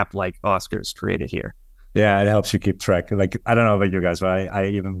with an app like Oscar's created here. Yeah, it helps you keep track. Like, I don't know about you guys, but I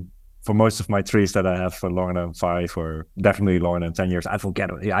even, for most of my trees that I have for longer than 5 or definitely longer than 10 years, I forget.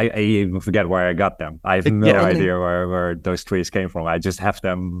 I even forget where I got them. I have no idea where those trees came from. I just have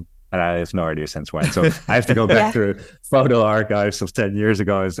them, and I have no idea since when. So I have to go back through photo archives of 10 years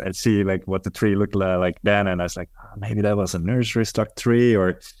ago and see like what the tree looked like then. And I was like, maybe that was a nursery stock tree,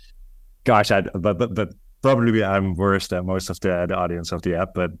 or gosh, but probably I'm worse than most of the audience of the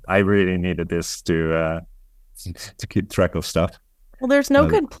app. But I really needed this to keep track of stuff. Well, there's no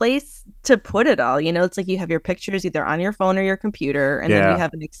good place to put it all. It's like you have your pictures either on your phone or your computer, and then you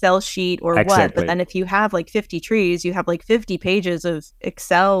have an Excel sheet or what. But then if you have like 50 trees, you have like 50 pages of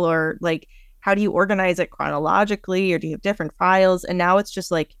Excel, or like, how do you organize it chronologically, or do you have different files? And now it's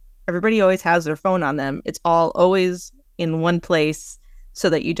just like everybody always has their phone on them. It's all always in one place so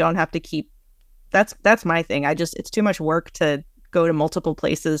that you don't have to keep. That's my thing. It's too much work to go to multiple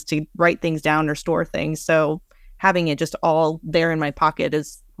places to write things down or store things. So having it just all there in my pocket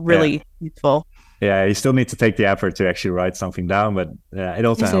is really useful. Yeah, you still need to take the effort to actually write something down, but it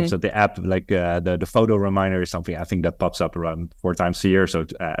also helps that the app, like the photo reminder is something I think that pops up around 4 times a year, so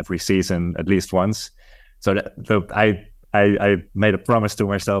every season at least once. So I made a promise to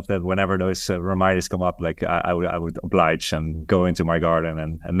myself that whenever those reminders come up, like I would oblige and go into my garden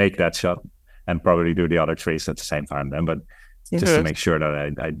and make that shot, and probably do the other trees at the same time then, but just to make sure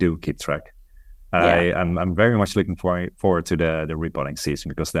that I do keep track. I'm very much looking forward to the repotting season,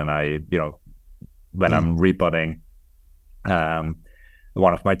 because then when I'm repotting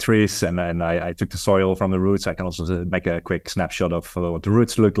one of my trees and I took the soil from the roots, I can also make a quick snapshot of what the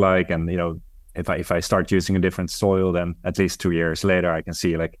roots look like. And, if I start using a different soil, then at least 2 years later, I can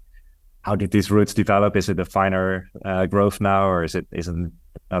see like, how did these roots develop? Is it a finer growth now, or isn't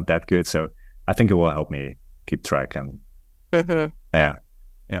not that good? So I think it will help me keep track. And yeah.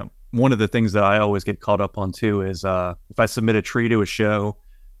 One of the things that I always get caught up on too is if I submit a tree to a show,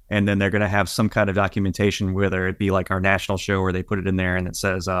 and then they're going to have some kind of documentation, whether it be like our national show where they put it in there and it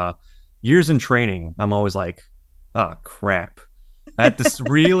says years in training. I'm always like, oh crap. I had to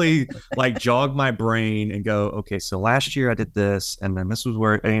really like jog my brain and go, okay, so last year I did this, and then this was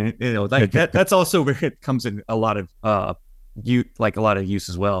where, and like that's also where it comes in a lot of use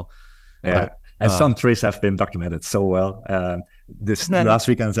as well. Yeah. But, and some trees have been documented so well. This last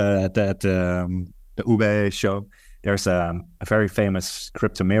weekend at the Ube show, there's a very famous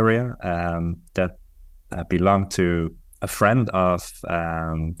cryptomeria that belonged to a friend of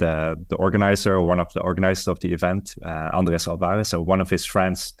the organizer, or one of the organizers of the event, Andres Alvarez. So one of his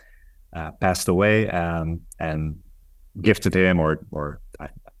friends passed away, and gifted him, or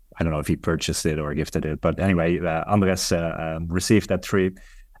I don't know if he purchased it or gifted it, but anyway, Andres received that tree.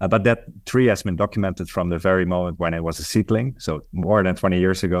 But that tree has been documented from the very moment when it was a seedling, so more than 20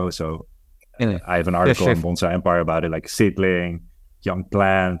 years ago. So I have an article on Bonsai Empire about it, like seedling, young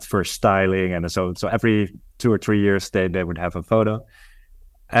plant, first styling, and so every 2 or 3 years they would have a photo.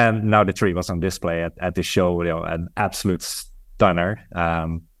 And now the tree was on display at the show, an absolute stunner.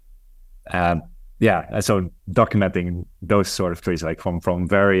 So documenting those sort of trees, like from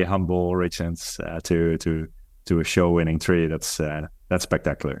very humble origins to a show-winning tree, that's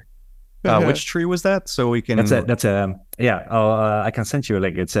spectacular. Which tree was that? So we can. I can send you a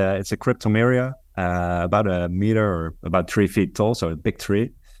link. It's a cryptomeria, about a meter or about 3 feet tall, so a big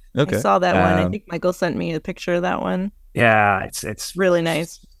tree. Okay. I saw that one. I think Michael sent me a picture of that one. Yeah, it's really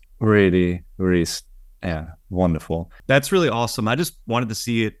nice. Really, really, wonderful. That's really awesome. I just wanted to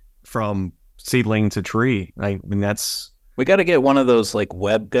see it from seedling to tree. We got to get one of those like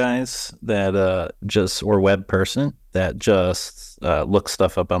web guys that or web person that just looks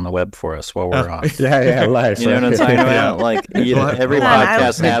stuff up on the web for us while we're on. Live. You know what I'm talking about? Like every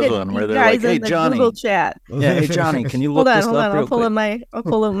podcast has one where they're like, "Hey Johnny, Google chat. Yeah, hey Johnny, can you look this up real quick?" I'll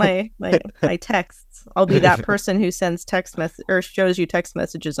pull up my texts. I'll be that person who sends text message or shows you text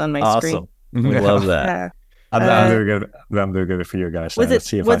messages on my screen. Awesome. We love that. Yeah. I'm doing good for you guys. Was it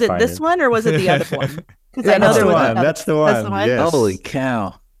this one or was it the other one? Because I know there was one. That's the one. Yes. Holy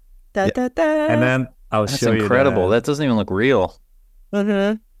cow! And then I'll show you. That's incredible. That doesn't even look real.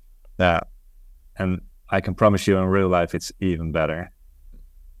 Mm-hmm. Yeah, and I can promise you, in real life, it's even better.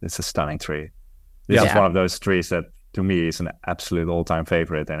 It's a stunning tree. This is one of those trees that, to me, is an absolute all-time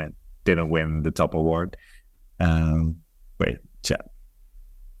favorite, and it didn't win the top award. Wait, chat.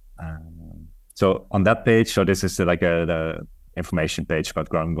 So on that page, so this is the information page about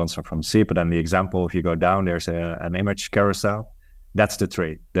growing bonsai from seed. But then the example, if you go down, there's an image carousel. That's the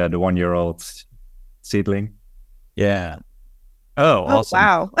tree, the 1-year-old seedling. Yeah. Oh, awesome.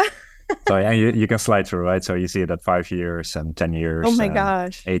 Wow. So you can slide through, right? So you see it at 5 years and 10 years. Oh my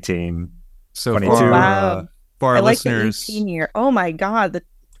gosh. 18, so 22. For our like listeners, the 18 year. Oh my God.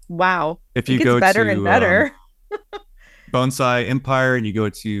 Wow. If you go better to and better. Bonsai Empire and you go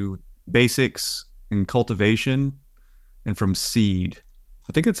to basics and cultivation and from seed,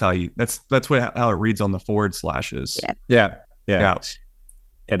 I think that's how it reads on the /. Yeah.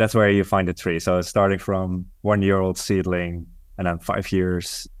 That's where you find the tree. So it's starting from 1-year-old seedling, and then 5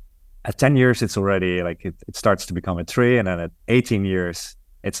 years. At 10 years, it's already like it starts to become a tree, and then at 18 years,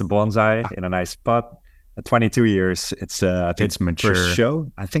 it's a bonsai in a nice pot. At 22 years, it's mature. First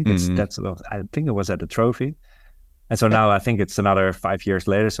show. I think I think it was at the trophy, and so now I think it's another 5 years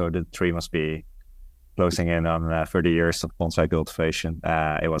later. So the tree must be closing in on 30 years of bonsai cultivation.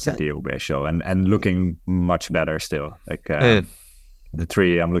 It was at the Ube show, and looking much better still. Like the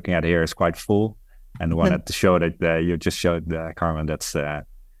tree I'm looking at here is quite full, and the one at the show that you just showed, Carmen, that's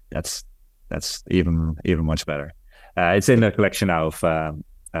even much better. It's in the collection now of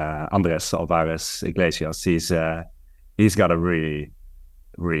Andres Alvarez Iglesias. He's got a really,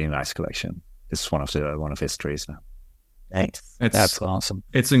 really nice collection. It's one of his trees now. Thanks. That's awesome.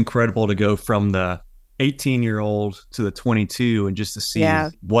 It's incredible to go from the 18-year-old to the 22 and just to see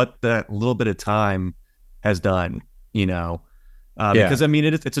what that little bit of time has done, because I mean,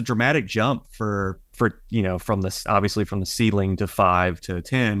 it's a dramatic jump for from this, obviously from the seedling to 5 to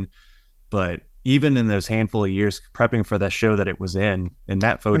 10, but even in those handful of years prepping for that show that it was in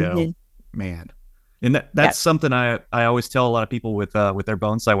that photo, man, and that's something I always tell a lot of people with their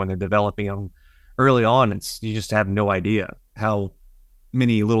bonsai when they're developing them early on. You just have no idea how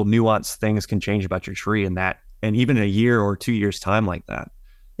many little nuanced things can change about your tree in that, and even in a year or 2 years time like that.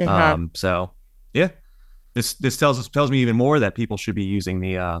 So yeah, this tells me even more that people should be using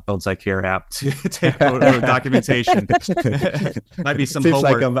the Bonsai Care app to take photo documentation. Might be some Seems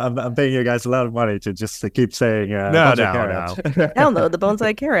homework. like I'm paying you guys a lot of money to just keep saying no. Download the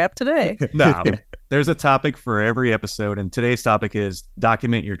Bonsai Care app today. No, there's a topic for every episode, and today's topic is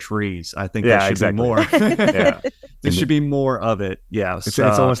document your trees. I think that should be more. There should be more of it. Yeah, it's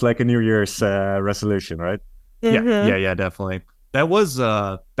almost like a New Year's resolution, right? Yeah, definitely. That was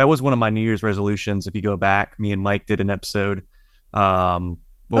one of my New Year's resolutions. If you go back, me and Mike did an episode. Was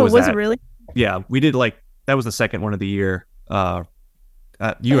it really? Yeah, we did that was the second one of the year. You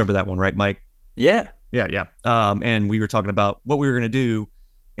remember that one, right, Mike? Yeah. And we were talking about what we were going to do,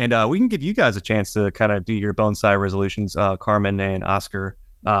 and we can give you guys a chance to kind of do your bonsai resolutions, Carmen and Oscar.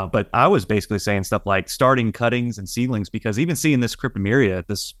 But I was basically saying stuff like starting cuttings and seedlings, because even seeing this cryptomeria at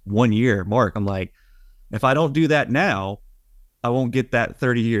this 1 year mark, I'm like, if I don't do that now, I won't get that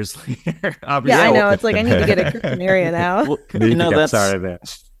 30 years later. Yeah, I know. It's like I need to get a cryptomeria now. Well,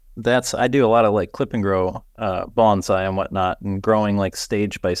 that's I do a lot of like clip and grow bonsai and whatnot, and growing like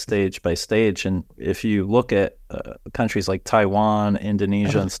stage by stage by stage. And if you look at countries like Taiwan,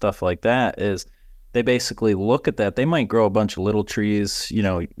 Indonesia, and stuff like that, is they basically look at that. They might grow a bunch of little trees, you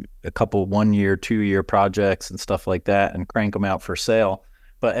know, a couple 1 year, 2 year projects and stuff like that, and crank them out for sale.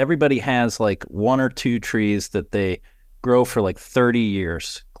 But everybody has like 1 or 2 trees that they grow for like 30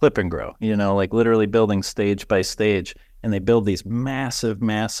 years, clip and grow, you know, like literally building stage by stage. And they build these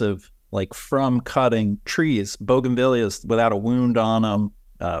massive, like from cutting trees, bougainvilleas without a wound on them,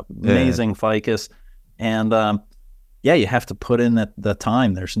 amazing ficus. And yeah, you have to put in the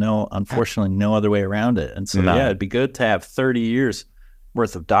time. There's unfortunately, no other way around it. And so, yeah, it'd be good to have 30 years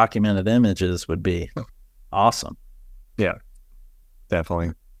worth of documented images would be awesome. Yeah,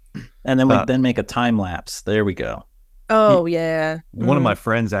 definitely. And then we then make a time lapse. There we go. Oh, yeah. One of my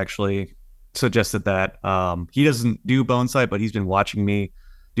friends actually suggested that. He doesn't do bonsai, but he's been watching me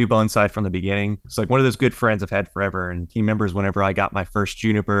do bonsai from the beginning. It's like one of those good friends I've had forever, and he remembers whenever I got my first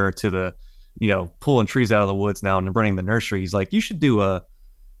juniper to the, you know, pulling trees out of the woods now and running the nursery. He's like, you should do a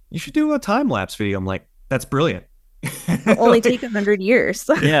time lapse video. I'm like, that's brilliant. It'll only take 100 years.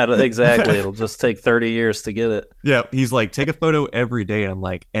 Yeah, exactly. It'll just take 30 years to get it. Yeah, he's like, take a photo every day. And I'm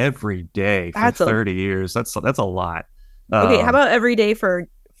like, every day for 30 years. That's a lot. Okay, how about every day for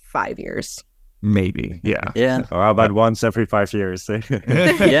 5 years? Maybe, yeah. Or how about once every 5 years?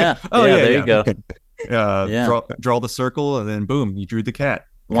 Yeah. Oh, yeah, there you go. Draw the circle, and then boom, you drew the cat.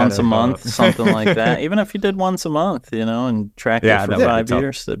 Once a month, something like that. Even if you did once a month, you know, and track it for 5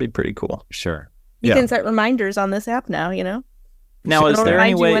 years, that'd be pretty cool. Sure. You can set reminders on this app now, you know? Now, is there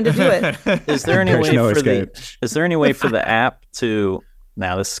any way when to do it? Is there any way for the app to,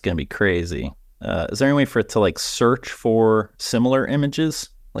 now this is going to be crazy. Is there any way for it to like search for similar images?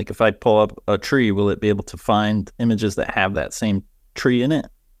 Like if I pull up a tree, will it be able to find images that have that same tree in it?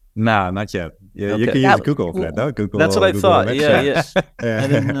 No, not yet. Yeah, you can use Google for that, though. Google. That's what I thought. Images. Yeah. I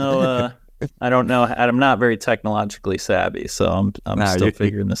didn't know. I don't know. I'm not very technologically savvy, so I'm still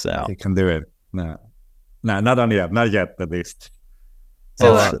figuring this out. You can do it. No, not on the app. Not yet, at least.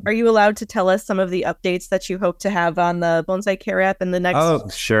 So, are you allowed to tell us some of the updates that you hope to have on the Bonsai Care app in the next? Oh,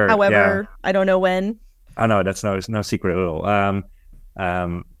 sure. However, I don't know when. Oh no, that's no secret at all.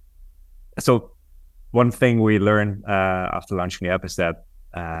 So one thing we learned after launching the app is that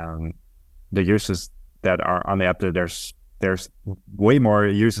the users that are on the app, there's way more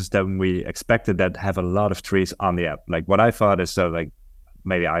users than we expected that have a lot of trees on the app. Like what I thought is, so like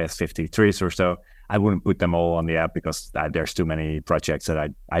maybe I have 50 trees or so. I wouldn't put them all on the app because there's too many projects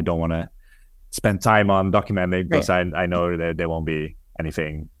that I don't want to spend time on documenting, because I know that there won't be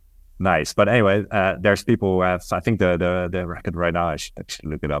anything nice. But anyway, there's people who have, I think the record right now, I should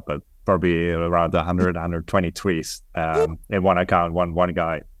actually look it up, but probably around 100, 120 trees in one account, one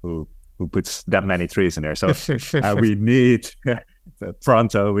guy who puts that many trees in there. So we need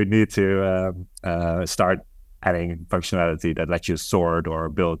pronto, we need to start adding functionality that lets you sort or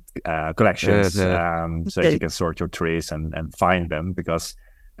build collections, so you can sort your trees and find them, because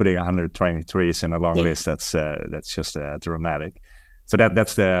putting 120 trees in a long list, that's just dramatic. So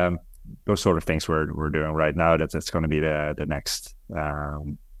that's those sort of things we're doing right now. That's going to be the next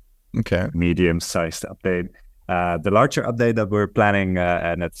medium-sized update. The larger update that we're planning,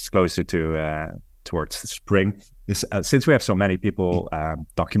 and that's closer to towards spring, is since we have so many people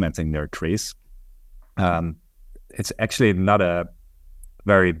documenting their trees, it's actually not a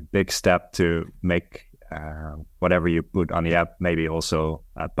very big step to make whatever you put on the app maybe also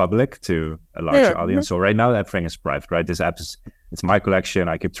public to a larger audience. So right now everything is private, right? This app it's my collection.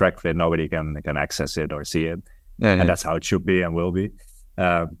 I keep track of it. Nobody can access it or see it, and that's how it should be and will be.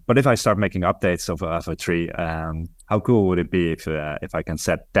 But if I start making updates of a tree, how cool would it be if I can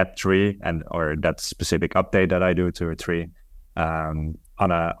set that tree or that specific update that I do to a tree on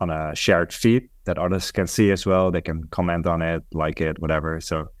a shared feed that others can see as well? They can comment on it, like it, whatever.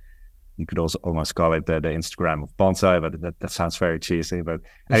 So you could also almost call it the Instagram of bonsai, but that sounds very cheesy. But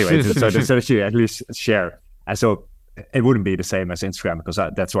anyway, so you at least share. And so it wouldn't be the same as Instagram, because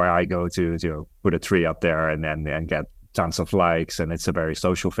that's where I go to put a tree up there and get tons of likes, and it's a very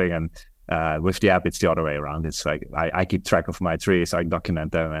social thing. And with the app, it's the other way around. It's like I keep track of my trees, I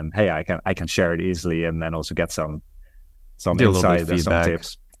document them, and hey, I can share it easily, and then also get some insight and some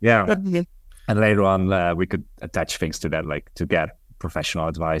tips. Yeah. And later on, we could attach things to that, like to get professional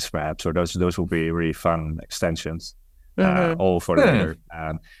advice, perhaps, or those will be really fun extensions. all for later.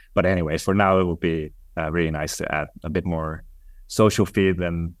 But anyways, for now, it would be really nice to add a bit more social feed.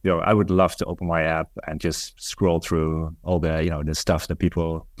 And I would love to open my app and just scroll through all the the stuff that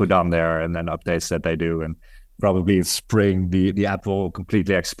people put on there, and then updates that they do. And probably in spring, the app will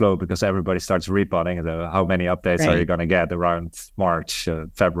completely explode because everybody starts repotting. How many updates are you going to get around March,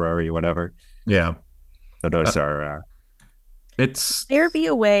 February, whatever? Yeah. So those are. It's there be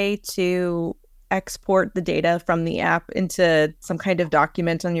a way to export the data from the app into some kind of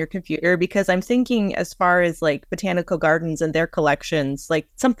document on your computer? Because I'm thinking, as far as like botanical gardens and their collections, like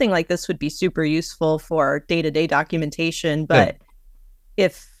something like this would be super useful for day-to-day documentation. But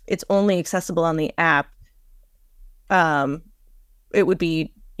if it's only accessible on the app, it would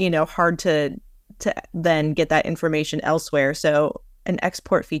be hard to then get that information elsewhere. So an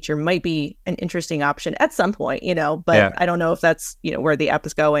export feature might be an interesting option at some point, but I don't know if that's, where the app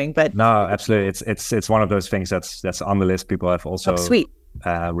is going. But no, absolutely. It's one of those things that's on the list. People have also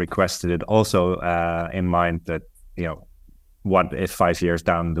requested it. Also in mind that, what if 5 years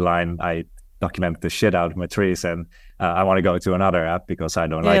down the line, I document the shit out of my trees and I want to go to another app because I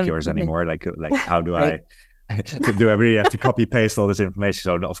don't like yours anymore. Like how do I do I really have to copy paste all this information?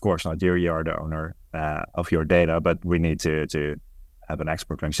 So of course not, you are the owner of your data, but we need to have an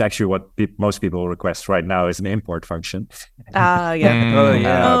export function. Actually, what most people request right now is an import function.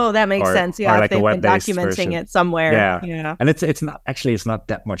 That makes sense. Yeah, like they've been documenting version. It somewhere. Yeah. And it's not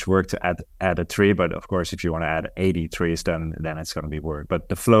that much work to add a tree, but of course, if you want to add 80 trees, then it's going to be work. But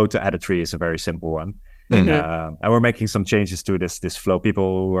the flow to add a tree is a very simple one. And we're making some changes to this flow.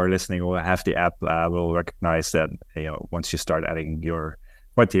 People who are listening who have the app will recognize that once you start adding your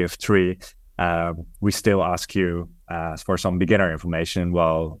 20th tree, we still ask you for some beginner information.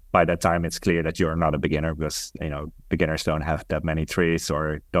 Well, by that time, it's clear that you're not a beginner because beginners don't have that many trees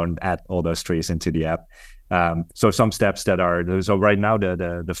or don't add all those trees into the app. So some steps that are so right now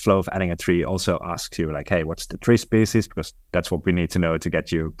the flow of adding a tree also asks you like, hey, what's the tree species? Because that's what we need to know to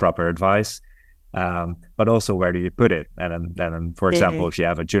get you proper advice. But also, where do you put it? And then for example, if you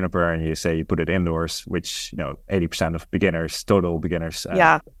have a juniper and you say you put it indoors, which 80% of total beginners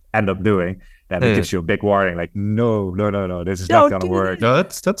end up doing, then it gives you a big warning, like no, this is not going to work. No,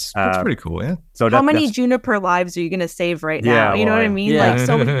 that's pretty cool. Yeah. So how many juniper lives are you going to save right now? You know what I mean? Yeah. Like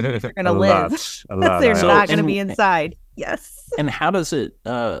so many trees are going to live. They're not going to be inside. Yes. And how does it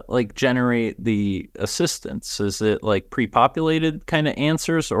generate the assistance? Is it like pre-populated kind of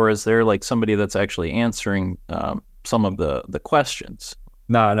answers, or is there like somebody that's actually answering some of the questions?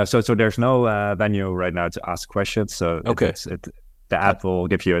 No. So there's no venue right now to ask questions. So the app will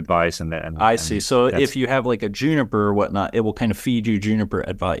give you advice, and I see. So if you have like a juniper or whatnot, it will kind of feed you juniper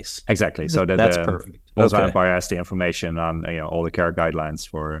advice. Exactly. So that's perfect. Also, Empire has the information on all the care guidelines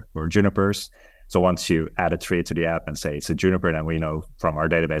for junipers. So once you add a tree to the app and say it's a juniper, then we know from our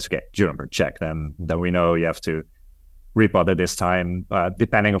database, okay, juniper, check. Then we know you have to repot it this time,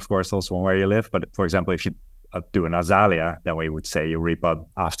 depending, of course, also on where you live. But for example, if you do an azalea, then we would say you repot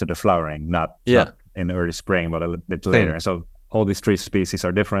after the flowering, not in the early spring, but a little bit later. And so all these tree species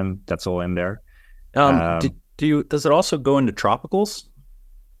are different. That's all in there. Does it also go into tropicals?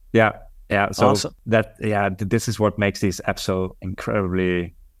 Yeah. So awesome. This is what makes these apps so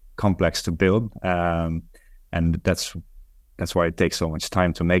incredibly complex to build, and that's why it takes so much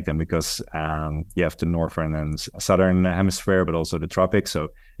time to make them, because you have the northern and southern hemisphere, but also the tropics. So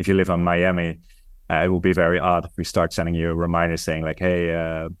if you live on Miami, it will be very odd if we start sending you a reminder saying like,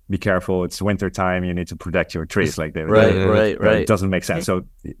 hey, be careful, it's winter time, you need to protect your trees. Like right. It doesn't make sense.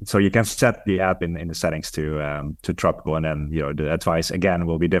 So you can set the app in the settings to tropical, and then the advice again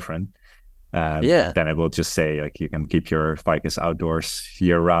will be different. Then it will just say like you can keep your ficus outdoors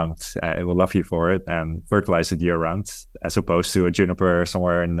year round. It will love you for it and fertilize it year round, as opposed to a juniper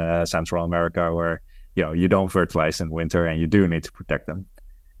somewhere in Central America where you don't fertilize in winter and you do need to protect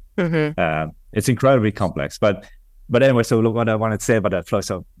them. It's incredibly complex, but anyway. So look, what I wanted to say about that flow.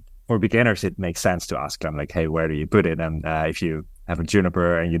 So for beginners, it makes sense to ask them like, hey, where do you put it? And if you have a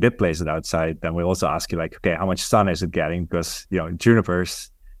juniper and you did place it outside, then we also ask you like, okay, how much sun is it getting? Because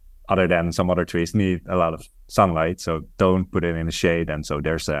junipers, other than some other trees, need a lot of sunlight, so don't put it in the shade. And so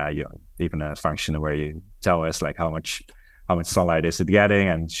there's even a function where you tell us like how much sunlight is it getting,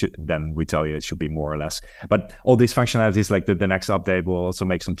 and then we tell you it should be more or less. But all these functionalities, like the next update will also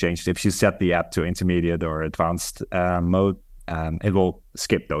make some changes. If you set the app to intermediate or advanced mode, it will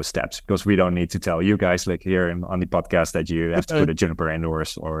skip those steps, because we don't need to tell you guys like here on the podcast that you have to put a juniper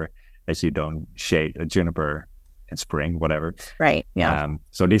indoors, or that you don't shade a juniper in spring, whatever. Right. Yeah.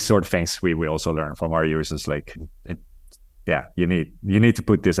 So these sort of things we also learn from our users. Like, you need to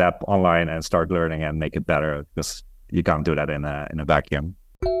put this app online and start learning and make it better, because you can't do that in a vacuum.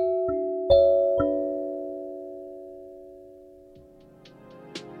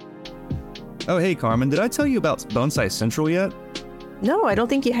 Oh, hey, Carmen, did I tell you about Bonsai Central yet? No, I don't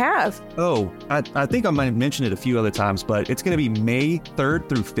think you have. Oh, I think I might have mentioned it a few other times, but it's going to be May 3rd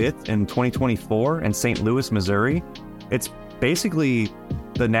through 5th in 2024 in St. Louis, Missouri. It's basically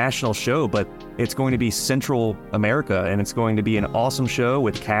the national show, but it's going to be Central America, and it's going to be an awesome show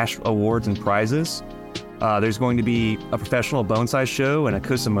with cash awards and prizes. There's going to be a professional bonsai show and a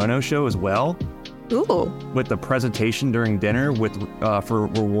kusamono show as well. Ooh. With the presentation during dinner with for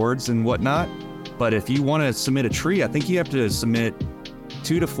rewards and whatnot. But if you want to submit a tree, I think you have to submit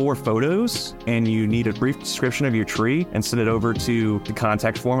 2 to 4 photos, and you need a brief description of your tree and send it over to the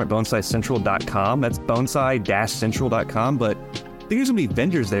contact form at bonsaicentral.com. That's bonsai-central.com. But I think there's going to be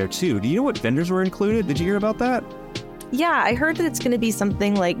vendors there too. Do you know what vendors were included? Did you hear about that? Yeah, I heard that it's going to be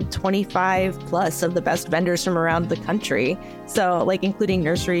something like 25 plus of the best vendors from around the country. So like including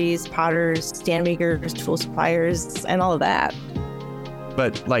nurseries, potters, stand makers, tool suppliers, and all of that.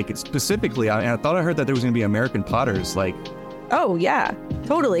 But like specifically, I thought I heard that there was going to be American potters. Like, oh yeah,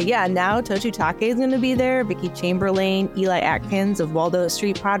 totally. Yeah, now Tochu Take is going to be there. Vicky Chamberlain, Eli Atkins of Waldo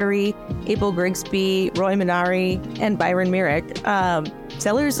Street Pottery, Abel Grigsby, Roy Minari, and Byron Merrick.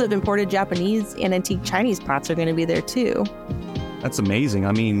 Sellers of imported Japanese and antique Chinese pots are going to be there too. That's amazing.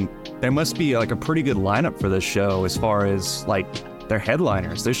 I mean, there must be like a pretty good lineup for this show as far as like their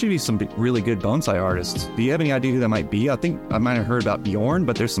headliners. There should be some really good bonsai artists. Do you have any idea who that might be? I think I might have heard about Bjorn,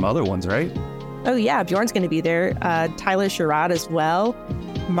 but there's some other ones, right? Oh yeah, Bjorn's going to be there. Tyler Sherrod as well.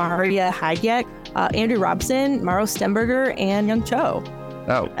 Maria Hagyek, Andrew Robson, Maro Stemberger, and Young Cho.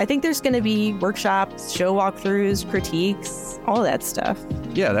 Oh. I think there's going to be workshops, show walkthroughs, critiques, all of that stuff.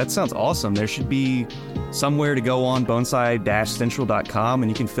 Yeah, that sounds awesome. There should be somewhere to go on bonsai-central.com,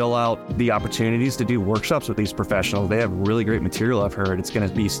 and you can fill out the opportunities to do workshops with these professionals. They have really great material, I've heard. It's going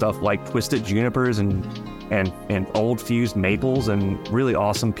to be stuff like twisted junipers and old fused maples and really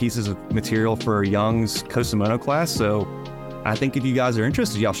awesome pieces of material for Young's Kosamono class. So I think if you guys are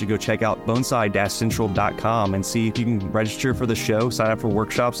interested, y'all should go check out bonsai-central.com and see if you can register for the show, sign up for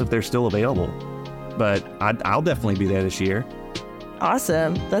workshops if they're still available. But I'll definitely be there this year.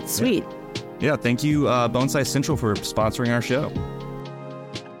 Awesome. That's sweet. Yeah, thank you, Bonsai Central, for sponsoring our show.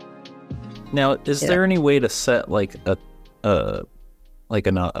 Now, is there any way to set like a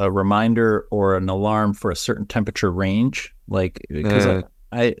reminder or an alarm for a certain temperature range? Like, because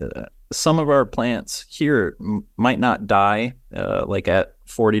some of our plants here might not die like at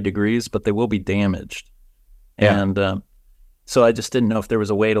 40 degrees, but they will be damaged. Yeah. And so I just didn't know if there was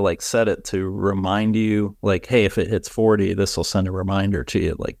a way to like set it to remind you, like, hey, if it hits 40, this will send a reminder to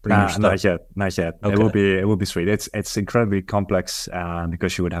you. Like, bring your stuff. Not yet. Okay. It will be sweet. It's incredibly complex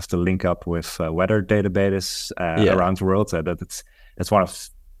because you would have to link up with weather databases around the world. That's one of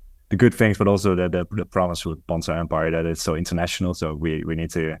the good things, but also the promise with Bonsai Empire that it's so international. So we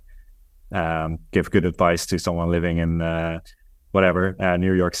need to give good advice to someone living in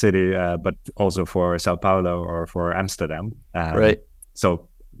New York City, but also for Sao Paulo or for Amsterdam. Right. So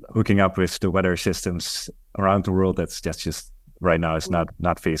hooking up with the weather systems around the world, that's just right now is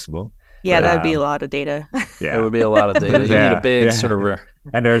not feasible. Yeah, that'd be a lot of data. Yeah, it would be a lot of data. You need a big sort of.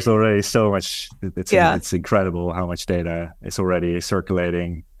 And there's already so much. It's incredible how much data is already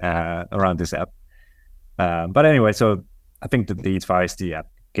circulating around this app. But anyway, so I think that the advice the app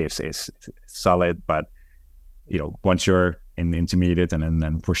gives is solid, but once you're in the intermediate and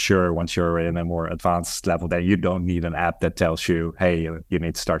then for sure once you're in a more advanced level, then you don't need an app that tells you, hey, you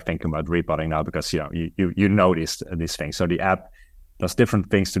need to start thinking about repotting now because you know these things. So the app does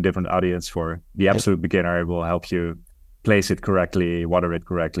different things to different audience. For the absolute beginner, it will help you place it correctly, water it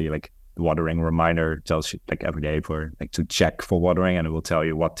correctly. Like the watering reminder tells you like every day for like to check for watering, and it will tell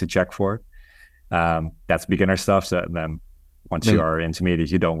you what to check for. That's beginner stuff. So then once you are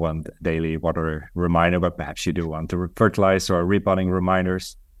intermediate, you don't want daily water reminder, but perhaps you do want to fertilize or repotting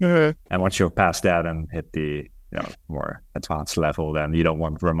reminders. Mm-hmm. And once you're past that and hit the more advanced level, then you don't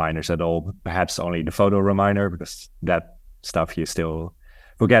want reminders at all. Perhaps only the photo reminder, because that stuff you still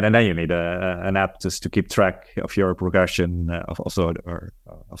forget. And then you need an app just to keep track of your progression, of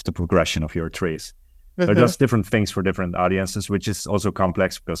the progression of your trees. Mm-hmm. So just different things for different audiences, which is also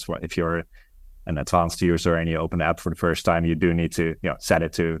complex because if you're an advanced user and you open the app for the first time, you do need to set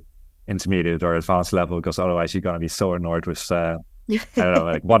it to intermediate or advanced level, because otherwise you're going to be so annoyed with I don't know,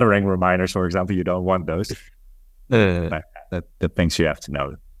 like watering reminders, for example. You don't want those. The things you have to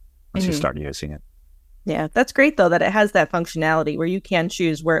know once you start using it. Yeah, that's great though that it has that functionality where you can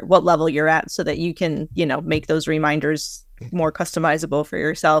choose what level you're at, so that you can make those reminders more customizable for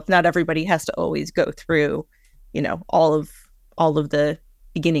yourself. Not everybody has to always go through all of the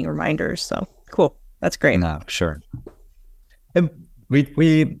beginning reminders. So cool. That's great. No, sure. And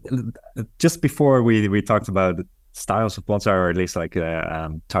we just before we talked about styles of bonsai, or at least like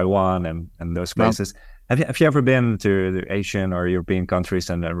Taiwan and those places. Have you ever been to the Asian or European countries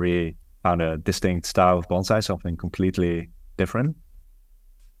and really found a distinct style of bonsai, something completely different?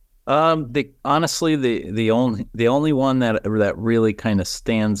 Honestly, the only one that really kind of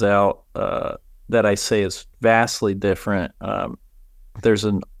stands out that I say is vastly different. There's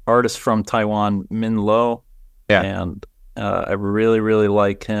an artist from Taiwan, Min Lo, and I really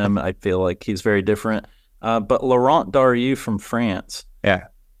like him. I feel like he's very different. But Laurent Darieux from France,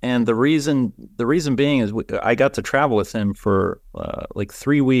 and the reason being is I got to travel with him for like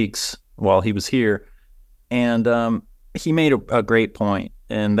 3 weeks while he was here, and he made a great point.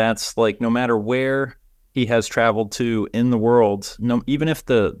 And that's like, no matter where he has traveled to in the world, even if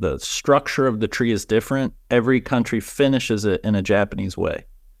the structure of the tree is different, every country finishes it in a Japanese way.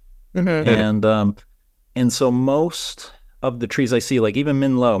 Mm-hmm. And so most of the trees I see, like even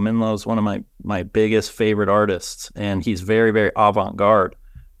Min Lo is one of my biggest favorite artists, and he's very, very avant-garde.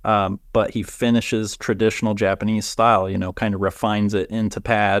 But he finishes traditional Japanese style, kind of refines it into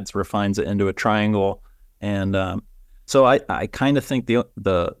pads, refines it into a triangle. And so I kind of think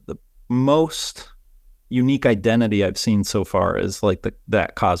the most unique identity I've seen so far is like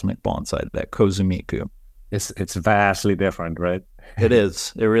that cosmic bonsai, that Kozumiku. It's vastly different, right? It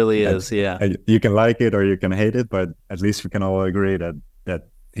is. It really is. Yeah. You can like it or you can hate it, but at least we can all agree that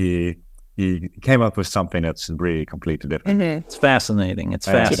he came up with something that's really completely different. Mm-hmm. It's fascinating. It's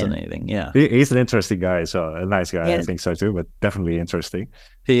fascinating. Yeah. He's an interesting guy, so a nice guy. I think so too, but definitely interesting.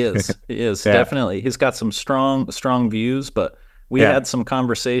 He is. He is definitely. He's got some strong views, but we had some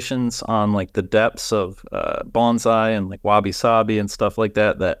conversations on like the depths of bonsai and like wabi sabi and stuff like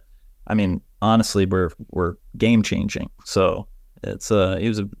that. That, I mean, honestly, we're game changing. So he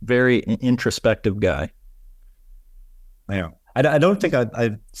was a very introspective guy. Yeah. I don't think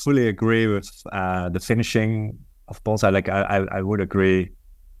I fully agree with the finishing of bonsai. Like I would agree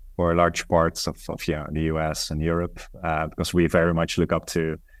for large parts of the US and Europe, because we very much look up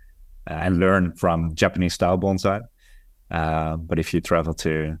to and learn from Japanese style bonsai. But if you travel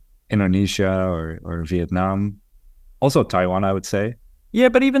to Indonesia or Vietnam, also Taiwan, I would say. Yeah,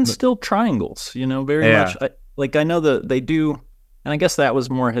 but even still triangles, very much. I know that they do. And I guess that was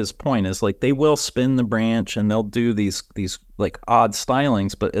more his point, is like they will spin the branch and they'll do these like odd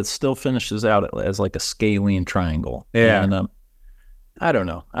stylings, but it still finishes out as like a scalene triangle. Yeah. And I don't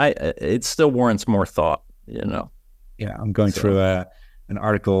know. It still warrants more thought, Yeah, I'm going through an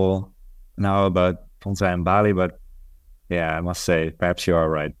article now about bonsai in Bali, but yeah, I must say, perhaps you are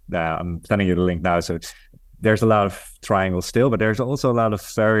right. I'm sending you the link now. So there's a lot of triangles still, but there's also a lot of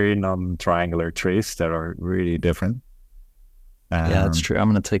very non-triangular trees that are really different. Yeah, that's true.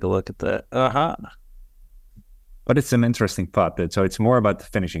 I'm going to take a look at that. But it's an interesting thought. So it's more about the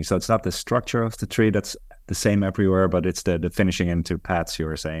finishing. So it's not the structure of the tree that's the same everywhere, but it's the finishing into pads, you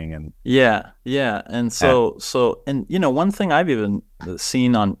were saying. And yeah. And so one thing I've even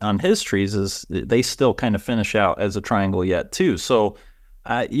seen on his trees is they still kind of finish out as a triangle yet too. So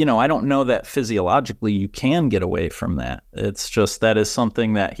I don't know that physiologically you can get away from that. It's just that is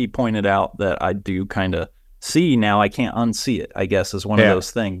something that he pointed out that I do kind of see now. I can't unsee it, I guess, is one of those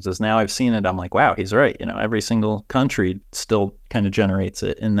things. Is now I've seen it, I'm like, wow, he's right. Every single country still kind of generates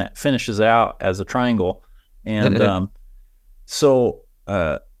it, and that finishes out as a triangle. And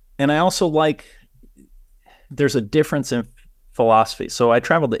and I also like, there's a difference in philosophy. So I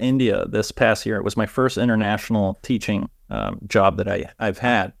traveled to India this past year. It was my first international teaching job that I've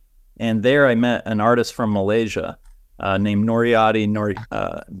had, and there I met an artist from Malaysia named Noryadi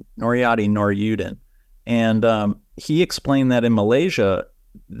Noryudin. And he explained that in Malaysia,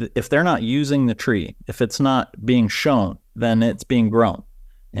 if they're not using the tree, if it's not being shown, then it's being grown.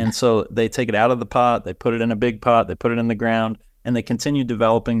 And so they take it out of the pot, they put it in a big pot, they put it in the ground, and they continue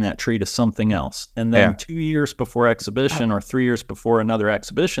developing that tree to something else. And then 2 years before exhibition or 3 years before another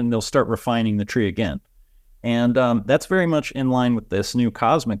exhibition, they'll start refining the tree again. And that's very much in line with this new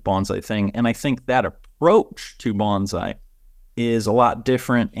cosmic bonsai thing. And I think that approach to bonsai is a lot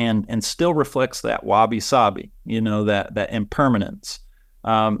different and still reflects that wabi-sabi, that impermanence.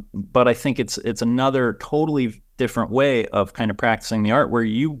 But I think it's another totally different way of kind of practicing the art, where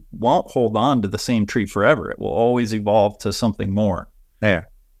you won't hold on to the same tree forever. It will always evolve to something more. Yeah.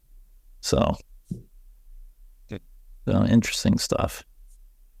 So interesting stuff.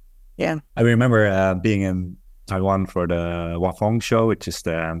 Yeah. I remember being in Taiwan for the Wafong show, which is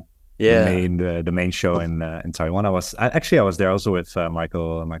the main show in Taiwan. I was there also with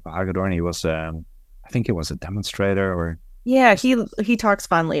Michael Hagedorn. He was I think it was a demonstrator or Yeah, he talks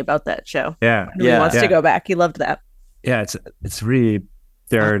fondly about that show. yeah, He wants to go back. He loved that. yeah. It's really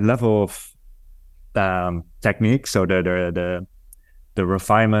their level of technique. So the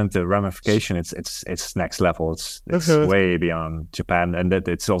refinement, the ramification, it's next level. It's way beyond Japan, and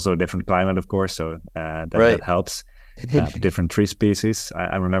it's also a different climate, of course. So that helps. Different tree species.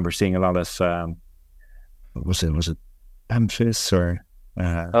 I remember seeing a lot of was it Pemphis or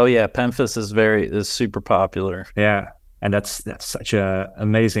Pemphis is super popular. Yeah, and that's such a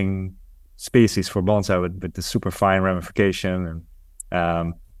amazing species for bonsai with the super fine ramification.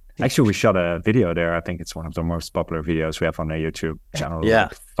 And actually, we shot a video there. I think it's one of the most popular videos we have on our YouTube channel. Yeah,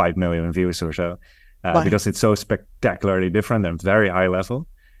 like 5 million views or so, because it's so spectacularly different and very high level.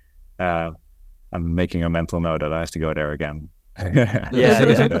 I'm making a mental note that I have to go there again.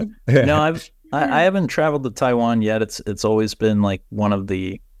 No, I haven't traveled to Taiwan yet. It's always been like one of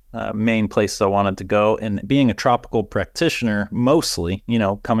the main places I wanted to go. And being a tropical practitioner, mostly,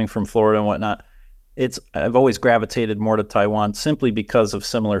 coming from Florida and whatnot, I've always gravitated more to Taiwan simply because of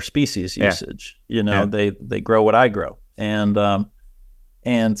similar species usage. They grow what I grow, and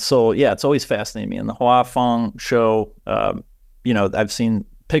so it's always fascinated me. And the Huafeng show, I've seen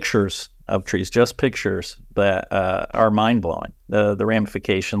pictures of trees, just pictures that are mind blowing. The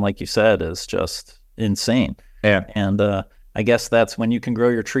ramification, like you said, is just insane. Yeah, and I guess that's when you can grow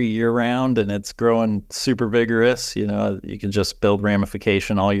your tree year round and it's growing super vigorous. You can just build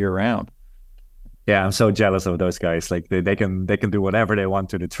ramification all year round. Yeah, I'm so jealous of those guys. Like they can do whatever they want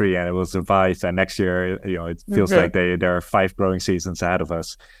to the tree and it will survive. And next year, it feels like there are 5 growing seasons ahead of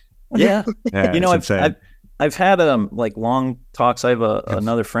us. Yeah, I've had like long talks. I have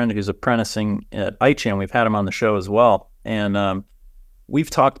another friend who's apprenticing at Aichan. We've had him on the show as well, and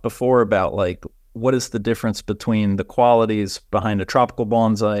we've talked before about like what is the difference between the qualities behind a tropical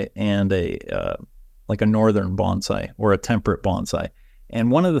bonsai and a northern bonsai or a temperate bonsai. And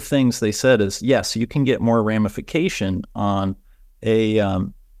one of the things they said is, yes, you can get more ramification on a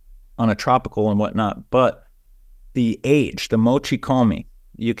tropical and whatnot, but the age, the mochikomi,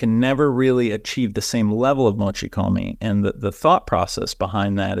 you can never really achieve the same level of mochikomi. And the thought process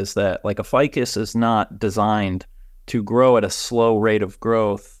behind that is that like a ficus is not designed to grow at a slow rate of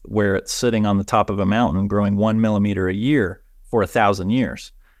growth where it's sitting on the top of a mountain growing 1 millimeter a year for 1,000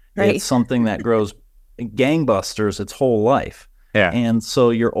 years. Right. It's something that grows gangbusters its whole life. Yeah. And so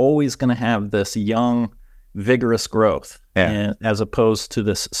you're always going to have this young, vigorous growth as opposed to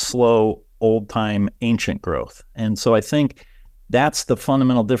this slow, old-time, ancient growth. And so I think that's the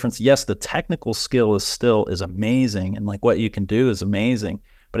fundamental difference. Yes, the technical skill is amazing, and like what you can do is amazing.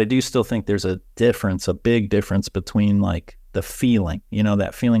 But I do still think there's a big difference between like the feeling,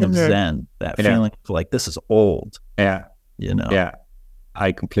 that feeling of Zen, that feeling of like, this is old. Yeah. Yeah.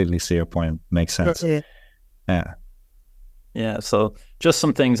 I completely see your point. Makes sense. Yeah. Yeah. So just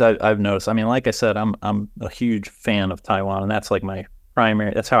some things I've noticed. I mean, like I said, I'm a huge fan of Taiwan, and that's like my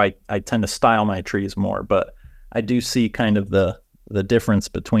primary, that's how I tend to style my trees more. But I do see kind of the difference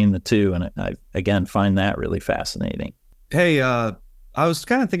between the two, and I again find that really fascinating. Hey, I was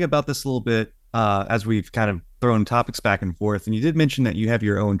kind of thinking about this a little bit as we've kind of thrown topics back and forth, and you did mention that you have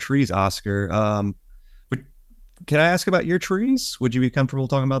your own trees, Oscar. But can I ask about your trees? Would you be comfortable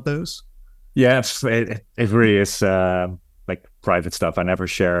talking about those? Yes, it really is like private stuff. I never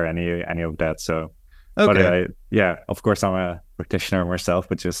share any of that. So, okay. But of course, I'm a practitioner myself,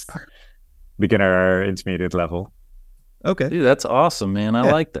 but just beginner, intermediate level. Okay, dude, that's awesome, man. I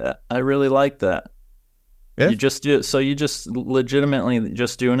like that. I really like that. Yeah. You just legitimately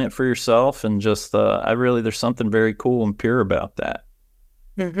just doing it for yourself, and just there's something very cool and pure about that.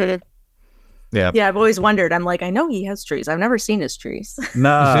 Mm-hmm. Yeah, I've always wondered. I'm like, I know he has trees. I've never seen his trees.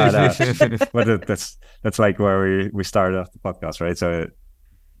 No. But that's like where we started off the podcast, right? So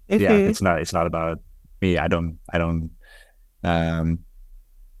it's not about me. I don't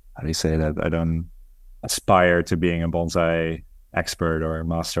how do you say that? I don't aspire to being a bonsai expert or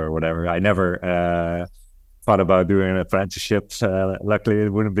master or whatever. I never thought about doing an apprenticeship. Luckily, it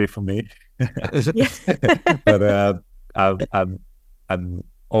wouldn't be for me. But I'm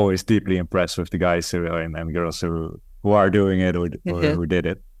always deeply impressed with the guys and girls who are doing it or who did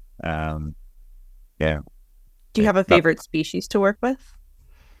it. Yeah. Do you have a favorite species to work with?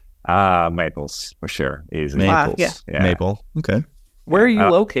 Maples for sure. Easy. Maples. Yeah. Maple. Okay. Where are you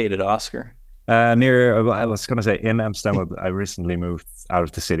located, Oscar? Near. I was gonna say in Amsterdam. I recently moved out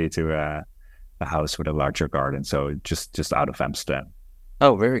of the city to a house with a larger garden, so just out of Amsterdam.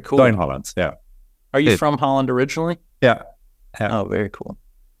 Oh, very cool. So in Holland. Yeah. Are you from Holland originally? Yeah. Oh, very cool.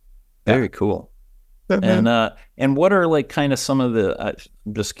 Very cool. And what are like kind of some of the? I'm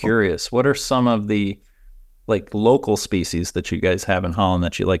just curious. What are some of the like local species that you guys have in Holland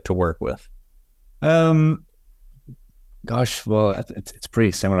that you like to work with? Gosh, well, it's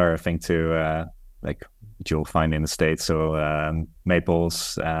pretty similar, I think, to like what you'll find in the States. So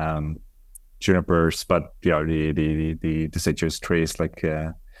maples, junipers, but the deciduous trees like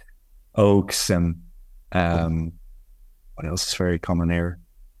oaks and what else is very common here?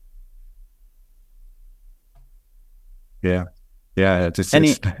 Yeah. It is Are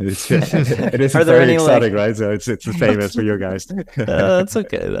there very any, exotic, like, right? So it's famous for you guys. That's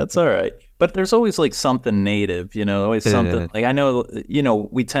okay. That's all right. But there's always like something native, always something like I know,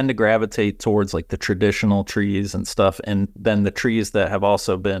 we tend to gravitate towards like the traditional trees and stuff. And then the trees that have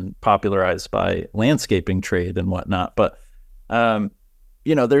also been popularized by landscaping trade and whatnot. But,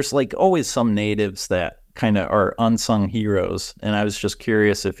 there's like always some natives that kind of are unsung heroes. And I was just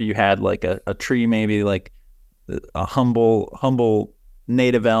curious if you had like a tree, maybe like a humble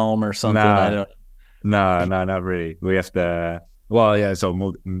native elm or something. No, not really. We have Mugo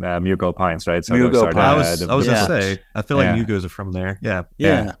pines, right? So Mugo pines. I was gonna say, I feel like Mugos are from there. Yeah.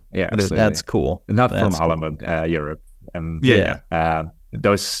 That's cool. Not from Holland, but Europe. And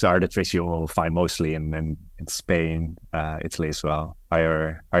those are the trees you will find mostly in Spain, Italy as well.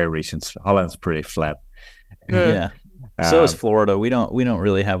 Higher regions. Holland's pretty flat. So is Florida. We don't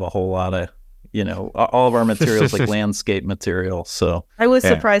really have a whole lot of, all of our materials like landscape material. So I was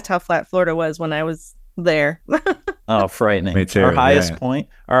surprised how flat Florida was when I was there. Oh, frightening. Me too, our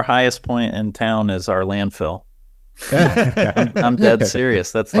highest point in town is our landfill. I'm dead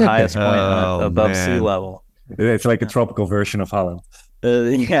serious. That's the highest point above sea level. It's like a tropical version of Holland.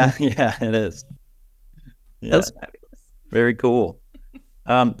 Yeah, it is. Yeah. That's fabulous. Very cool.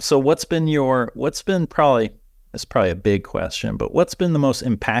 So it's probably a big question, but what's been the most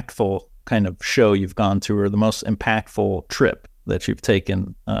impactful kind of show you've gone to, or the most impactful trip that you've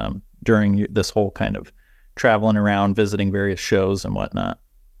taken during this whole kind of traveling around, visiting various shows and whatnot?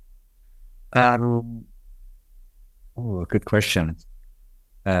 Good question.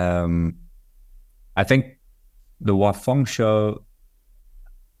 I think the Wafong show,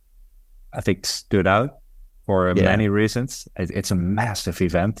 I think, stood out for many reasons. It's a massive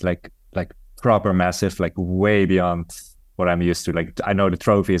event, like proper massive, like way beyond what I'm used to. Like, I know the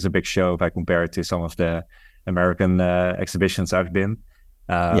trophy is a big show if I compare it to some of the American exhibitions I've been.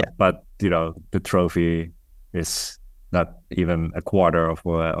 But the trophy is not even a quarter of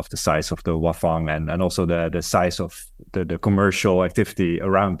the size of the Wafong, and also the size of the commercial activity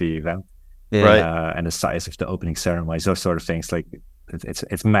around the event, and the size of the opening ceremonies, those sort of things. Like,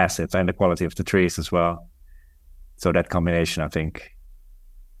 it's massive, and the quality of the trees as well. So that combination, I think,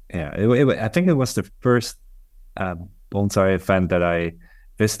 I think it was the first bonsai event that I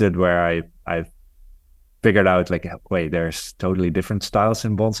visited where I figured out, like, wait, there's totally different styles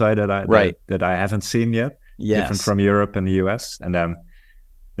in bonsai that I haven't seen yet. Different from Europe and the US. And then,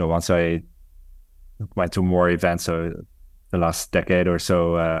 once I went to more events, so the last decade or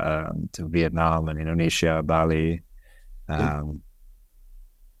so, to Vietnam and Indonesia, Bali,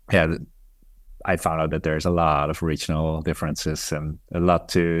 I found out that there's a lot of regional differences and a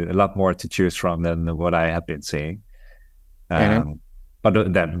lot more to choose from than what I had been seeing. But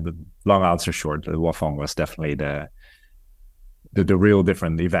then, the long answer short, the Wafong was definitely the real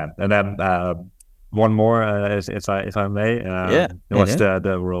different event. And then one more, if I may, it was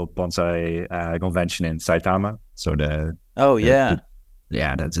the World Bonsai Convention in Saitama. So that's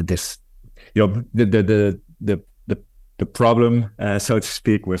the problem, so to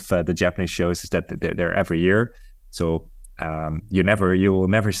speak, with the Japanese shows is that they're every year. So you will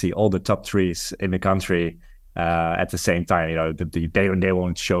never see all the top trees in the country at the same time. They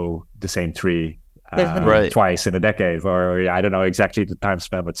won't show the same tree twice in a decade, or I don't know exactly the time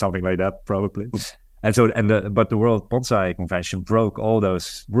span, but something like that probably. And so but the World Bonsai Convention broke all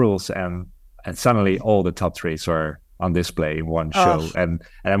those rules, and suddenly all the top trees were on display in one show. And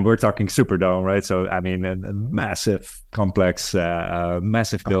we're talking Superdome, right? So I mean, a massive complex,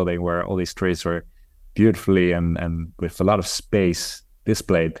 massive building where all these trees were beautifully and with a lot of space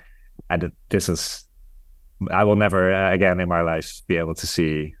displayed. And I will never again in my life be able to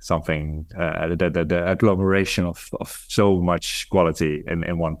see something, the agglomeration of so much quality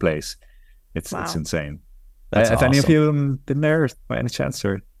in one place. It's insane. Have awesome. Any of you been there by any chance?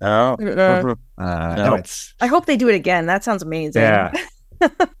 Or no. No. I hope they do it again. That sounds amazing. Yeah.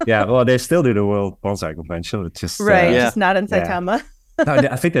 Well, they still do the World Bonsai Convention. It's just just not in Saitama. No,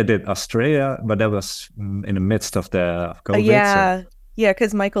 I think they did Australia, but that was in the midst of COVID.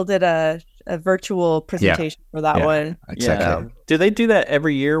 Because Michael did a virtual presentation for that one. Exactly. Do they do that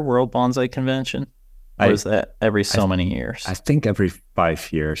every year, World Bonsai Convention? Or is that every so many years? I think every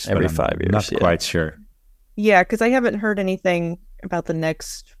 5 years. Every but 5 years, Not yeah. quite sure. Yeah, because I haven't heard anything about the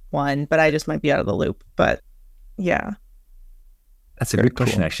next one, but I just might be out of the loop. But yeah, That's a Very good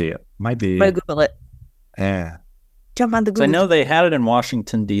question, cool. actually. It might be. I'm gonna Google it. Yeah. Jump on the So I Google. know they had it in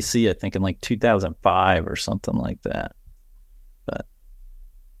Washington, D.C., I think in like 2005 or something like that. But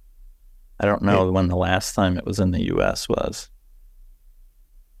I don't know when the last time it was in the U.S. was.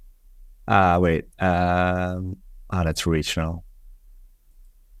 Wait. That's regional.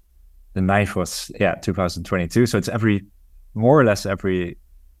 The ninth was 2022. So it's more or less every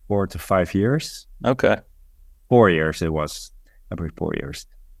 4 to 5 years. Okay. 4 years it was every 4 years,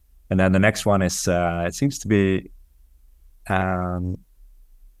 and then the next one is it seems to be a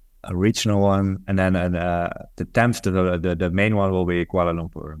regional one, and then the 10th, the main one will be Kuala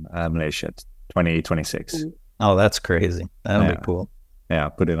Lumpur, Malaysia, 2026. Oh, that's crazy. That'll Yeah. be cool. Yeah,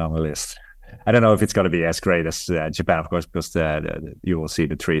 put it on the list. I don't know if it's going to be as great as Japan, of course, because you will see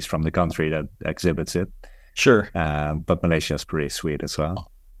the trees from the country that exhibits it. Sure. But Malaysia is pretty sweet as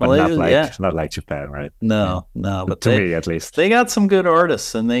well. But Malaysia, not like Japan, right? No, but To me, at least. they got some good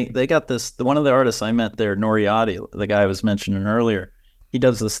artists, and they got this. One of the artists I met there, Noriati, the guy I was mentioning earlier, he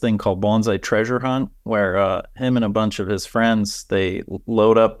does this thing called Bonsai Treasure Hunt, where him and a bunch of his friends, they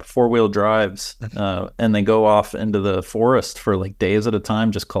load up 4-wheel drives and they go off into the forest for like days at a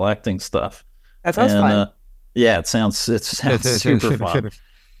time, just collecting stuff. That sounds fun. Yeah, it sounds super fun.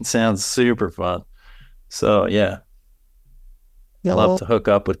 It sounds super fun. So yeah, I'd love to hook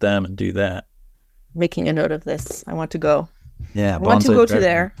up with them and do that. Making a note of this. I want to go. Yeah, I want to Bonsai go to Treasure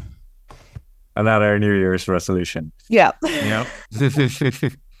there. Another New Year's resolution. Yeah. Yep.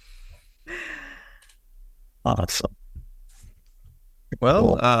 Awesome.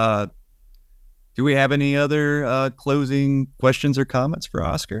 Well, do we have any other closing questions or comments for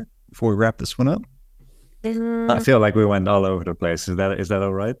Oscar before we wrap this one up? I feel like we went all over the place. Is that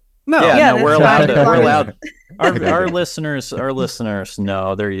all right? No. Yeah, no, we're allowed that's to. We're fine. allowed. Our listeners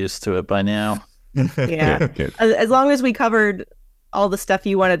know, they're used to it by now. Yeah. Okay. As long as we covered all the stuff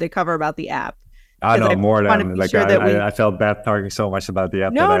you wanted to cover about the app. I know 'Cause I more wanna than be like sure that we- I felt bad talking so much about the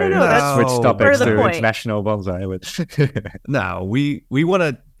app No, that no, I that's switched part topics of the to point. international bonsai. No, we want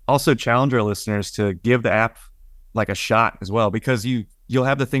to also challenge our listeners to give the app like a shot as well, because you'll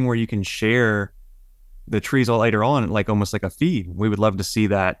have the thing where you can share the trees all later on, like almost like a feed. We would love to see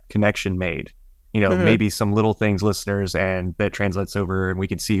that connection made. Mhm. Maybe some little things, listeners, and that translates over, and we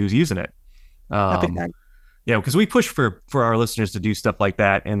can see who's using it. That'd be fun. Because we push for our listeners to do stuff like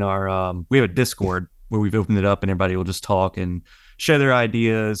that in our we have a Discord where we've opened it up and everybody will just talk and share their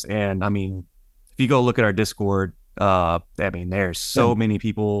ideas. And I mean, if you go look at our Discord, there's so many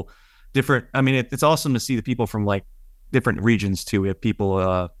people different. I mean, it's awesome to see the people from like different regions too. We have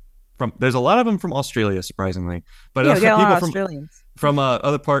people there's a lot of them from Australia, surprisingly, but Yeah, we got a lot people of from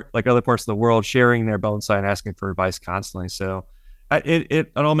Australians. other parts of the world sharing their bonsai and asking for advice constantly. So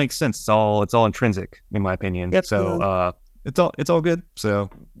it all makes sense. It's all intrinsic, in my opinion. Yep. So it's all good.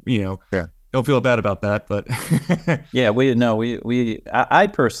 So don't feel bad about that. But Yeah, I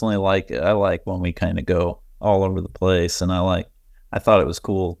personally like it. I like when we kind of go all over the place, and I thought it was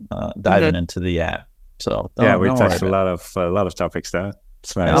cool diving into the app. So we don't worry touched a about lot of topics there.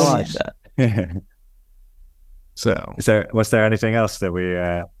 It's it. I nice. like that. so Was there anything else that we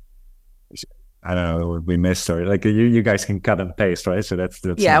I don't know we missed, or like you guys can cut and paste, right? So that's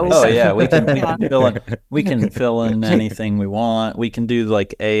Yeah, nice. Oh yeah, we can Yeah. we can fill in anything we want. We can do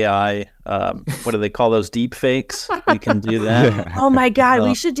like AI. What do they call those? Deep fakes. We can do that. Oh my God, Uh,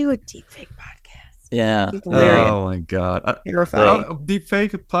 we should do a deepfake podcast. Yeah. Hilarious. oh my god, Terrifying. deep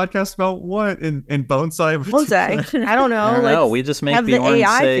fake podcast about what in bonsai? Bonsai. I don't know. I don't let's know. We just make have the the orange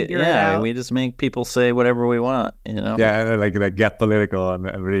AI say, figure it out. we just make people say whatever we want. Yeah, like get political and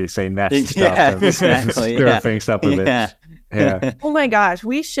really say nasty stuff Yeah, and exactly, stir yeah. things up a bit. Yeah. Yeah. Oh my gosh,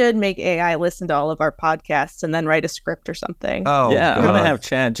 we should make AI listen to all of our podcasts and then write a script or something. Oh Yeah, I'm gonna God. have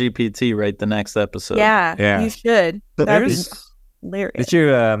Chat GPT write the next episode. yeah, Yeah. you should. That'd be There's hilarious. Did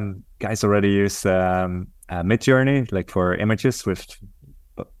you guys already use Midjourney like for images with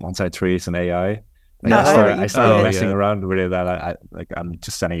bonsai trees and AI? Like, No, I started oh, messing yeah. around with it. I'm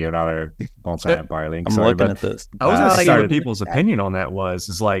just sending you another bonsai empire link. I'm Sorry, looking but at this. I was I gonna see started- what people's opinion on that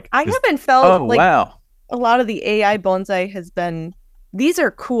is like. I is- haven't felt Oh like wow. a lot of the AI bonsai has been. These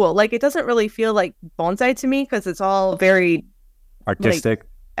are cool. Like it doesn't really feel like bonsai to me because it's all very artistic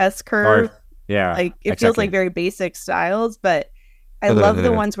S curve. art. Yeah, Like it feels exactly. like very basic styles, but I love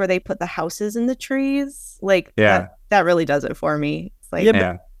the ones where they put the houses in the trees. Like Yeah. that really does it for me. It's like Yeah, but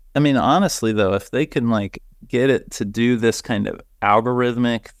Yeah, I mean, honestly, though, if they can like get it to do this kind of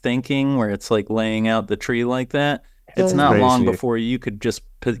algorithmic thinking where it's like laying out the tree like that. It's not long before you could just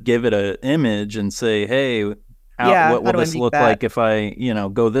give it an image and say, hey, what will this look like if I,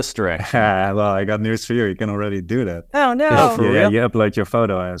 go this direction? Well, I got news for you. You can already do that. Oh, no. You upload your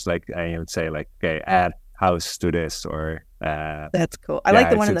photo and it's like, and you would say like, okay, add house to this or. That's cool. I like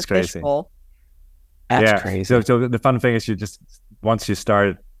the one in the fishbowl. That's crazy. So the fun thing is once you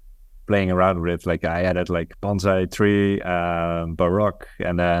start playing around with it, like I added like bonsai tree, baroque,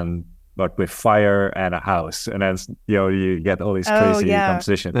 and then but with fire and a house, and then you get all these crazy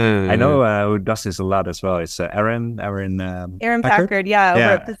compositions. I know who does this a lot as well. It's Aaron Packard, over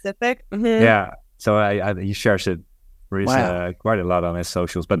at Pacific. Mm-hmm. Yeah, so he shares it quite a lot on his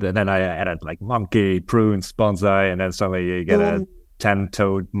socials. But then I added like monkey, prunes, bonsai, and then suddenly you get a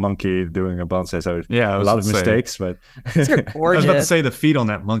 10-toed monkey doing a bonsai. So a lot of mistakes, but they're gorgeous. I was about to say the feet on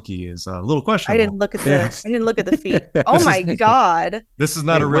that monkey is a little questionable. I didn't look at the feet. Oh my god! This is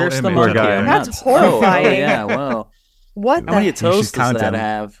not a real image. Poor guy. That's horrifying. Oh, yeah, wow. What? How many toes does that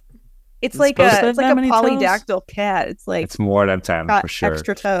have? It's like a polydactyl cat. It's more than 10 for sure.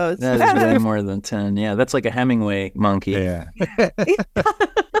 Extra toes. That's way more than 10. Yeah, that's like a Hemingway monkey. Yeah.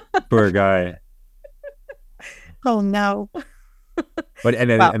 Poor guy. Oh no. But and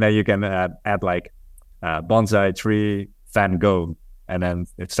then you can add like bonsai tree Van Gogh, and then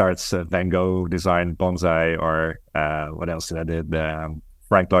it starts Van Gogh design bonsai, or what else did I did?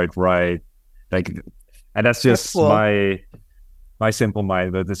 Frank Lloyd Wright, like, and that's just cool. my simple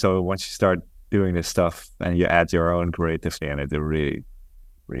mind. But so once you start doing this stuff and you add your own creativity in it, it really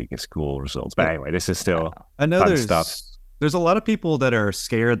gives cool results. But anyway, this is still I know fun stuff. There's a lot of people that are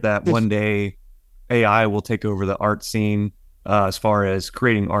scared that one day AI will take over the art scene. As far as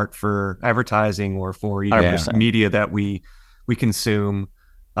creating art for advertising or for media that we consume.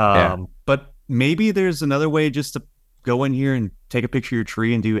 But maybe there's another way just to go in here and take a picture of your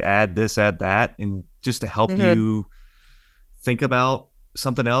tree and do add this, add that, and just to help you think about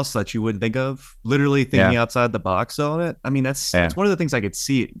something else that you wouldn't think of, literally thinking outside the box on it. I mean, that's one of the things I could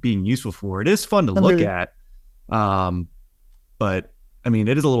see it being useful for. It is fun to look at, but I mean,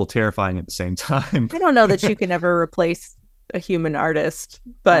 it is a little terrifying at the same time. I don't know that you can ever replace a human artist,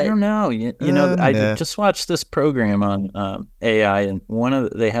 but I don't know. I just watched this program on AI, and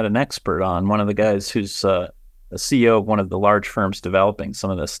they had an expert on, one of the guys who's a CEO of one of the large firms developing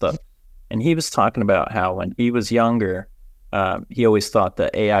some of this stuff, and he was talking about how when he was younger, he always thought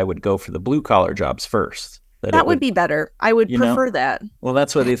that AI would go for the blue collar jobs first. That would be better. I would prefer that. Well,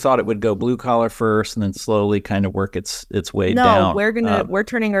 that's what he thought. It would go blue collar first, and then slowly kind of work its way down. No, we're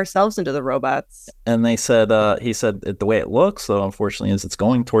turning ourselves into the robots. And he said the way it looks, though, unfortunately, is it's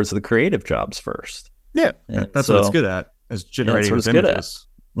going towards the creative jobs first. Yeah, that's what it's good at, is generating images.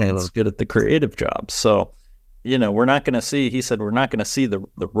 It's good at the creative jobs. So, we're not going to see. He said we're not going to see the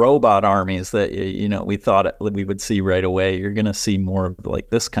robot armies that we thought we would see right away. You're going to see more of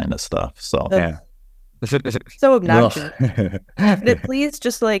like this kind of stuff. So so obnoxious. Could it please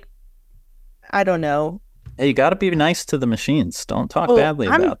just I don't know. Hey, you got to be nice to the machines. Don't talk badly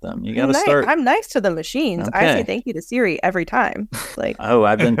about them. You got to start. I'm nice to the machines. Okay. I say thank you to Siri every time.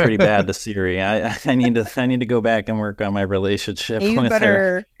 I've been pretty bad to Siri. I need to go back and work on my relationship with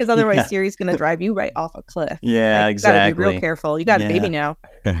her. Because otherwise Siri's going to drive you right off a cliff. Yeah, exactly. You got to be real careful. You got a baby now.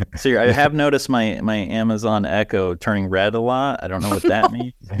 Siri, I have noticed my Amazon Echo turning red a lot. I don't know what that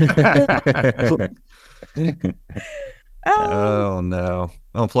means. Oh no!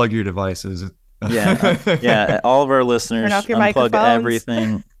 Unplug your devices. All of our listeners, turn off your unplug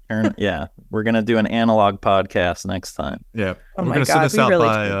everything. We're gonna do an analog podcast next time. Yeah, we're gonna send this out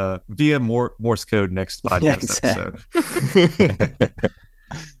by via Morse code next podcast episode.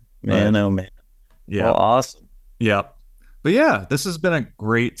 Man, oh man, yeah, well, awesome. Yeah, but yeah, this has been a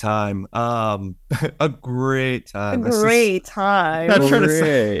great time. A great time. Great time.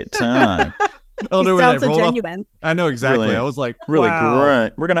 I don't know where that rolled genuine. I know exactly. Really, I was like, really wow.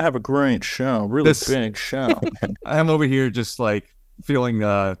 Great. We're gonna have a great show. Really big show. I'm over here just feeling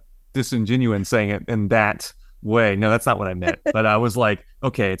disingenuous saying it in that way. No, that's not what I meant. But I was like,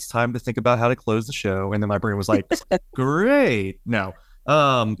 okay, it's time to think about how to close the show. And then my brain was like, great. No.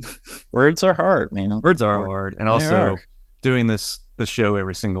 Words are hard, man. Words are hard. And also doing the show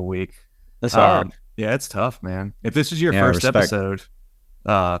every single week. It's hard. Yeah, it's tough, man. If this is your first episode,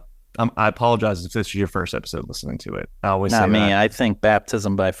 I apologize if this is your first episode listening to it. I always say me. that. I think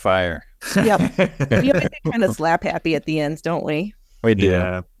baptism by fire. Yep. We always get kind of slap happy at the ends, don't we? We do.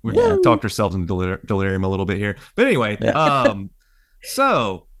 Yeah. We talked ourselves into delirium a little bit here. But anyway,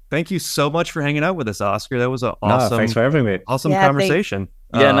 so thank you so much for hanging out with us, Oscar. That was an awesome, thanks for having me. Awesome conversation.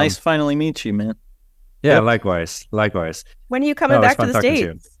 Nice finally meet you, man. Yeah, Yep. likewise. When are you coming Oh, it's back to fun the talking to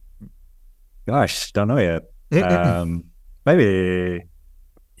you. States? Gosh, don't know yet. Maybe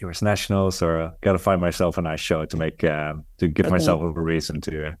US Nationals, or gotta find myself a nice show to make to give myself a reason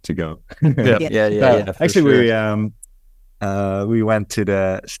to go. Yeah. For Actually, sure. we went to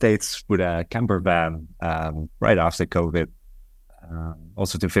the States with a camper van right after COVID,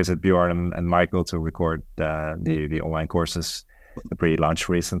 also to visit Bjorn and Michael to record the online courses that we launched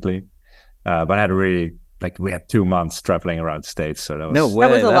recently. But I had we had 2 months traveling around the States, so that was No way.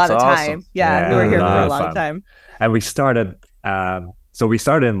 That was a lot That's of awesome. time. Yeah, we were here for lot a of long fun. time. And we started. So we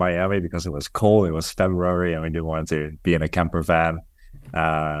started in Miami because it was cold. It was February, and we didn't want to be in a camper van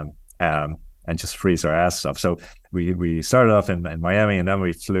and just freeze our ass off. So we started off in Miami, and then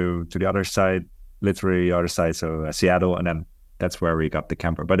we flew to the other side, literally the other side, so Seattle, and then that's where we got the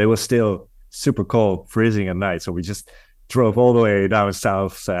camper. But it was still super cold, freezing at night. So we just drove all the way down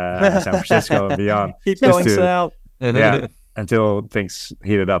south, San Francisco and beyond. Keep just going to- south. Yeah, until things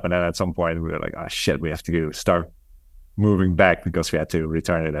heated up, and then at some point we were like, "Oh shit, we have to start moving back because we had to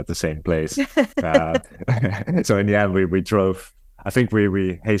return it at the same place." So in the end, we drove. I think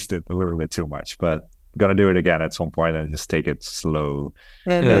we hasted a little bit too much, but gonna do it again at some point and just take it slow.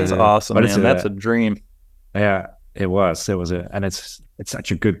 That's awesome, But man. it's That's a dream. Yeah, it was. And it's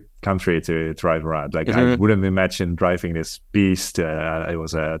such a good country to drive around. Like I wouldn't imagine driving this beast. It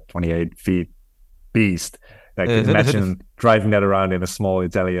was a 28 feet beast. Like imagine driving that around in a small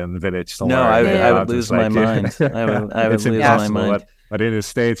Italian village somewhere. No, in the I would mountains, lose my mind. I would it's lose my impossible, mind. but in the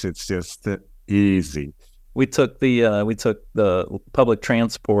States, it's just easy. We took the public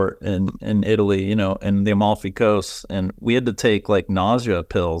transport in Italy, you know, in the Amalfi Coast, and we had to take like nausea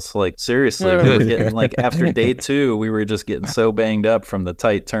pills. Like seriously, we were getting like after day 2, we were just getting so banged up from the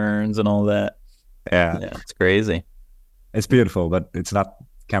tight turns and all that. Yeah, It's crazy. it's beautiful, but it's not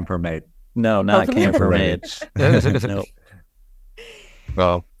camper made. No, not camper made. Nope.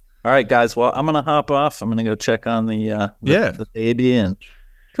 Well, All right, guys. Well, I'm gonna hop off. I'm gonna go check on the baby and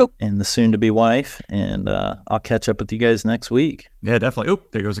Cool. and the soon-to-be wife, and I'll catch up with you guys next week. yeah, definitely. Oh,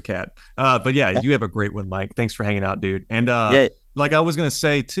 there goes a cat. But yeah, you have a great one, Mike. Thanks for hanging out, dude. And Yeah. like I was gonna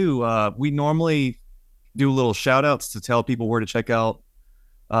say too, we normally do little shout outs to tell people where to check out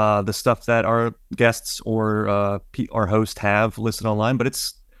the stuff that our guests or our host have listed online, but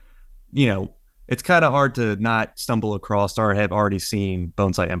it's it's kind of hard to not stumble across or have already seen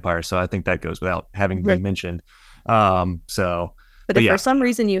Bonsai Empire. So I think that goes without having been mentioned. But if yeah. for some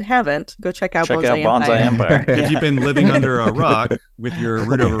reason you haven't, go check out Bonsai Bonsai Empire. Empire. If you've been living under a rock with your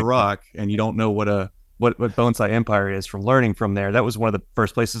root over rock and you don't know what Bonsai Empire is from learning from there, that was one of the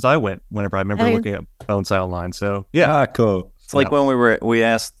first places I went whenever I remember looking at Bonsai online. So yeah, Cool. It's like when we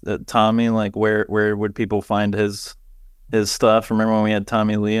asked Tommy like where would people find his stuff. Remember when we had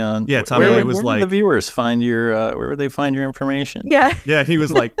Tommy Lee on? Yeah, Tommy Lee was where like, would the viewers find your where would they find your information? Yeah, yeah, he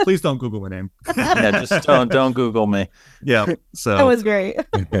was like, please don't Google my name. Yeah, just don't Google me. Yeah, so that was great.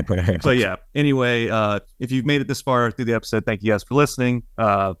 So yeah, anyway, if you've made it this far through the episode, thank you guys for listening.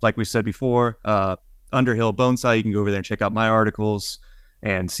 Like we said before, Underhill Bonsai, you can go over there and check out my articles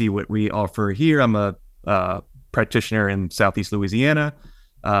and see what we offer here. I'm a practitioner in Southeast Louisiana.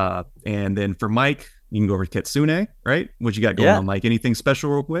 And then for Mike, you can go over to Kitsune, right? What you got going on, Mike? Anything special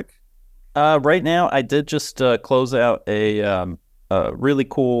real quick? Right now, I did just close out a really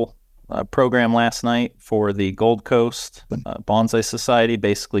cool program last night for the Gold Coast Bonsai Society.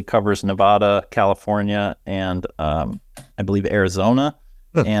 Basically covers Nevada, California, and I believe Arizona.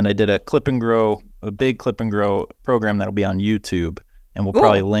 And I did a big clip and grow program that'll be on YouTube, and we'll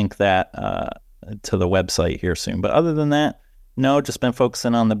probably link that to the website here soon. But other than that, no, just been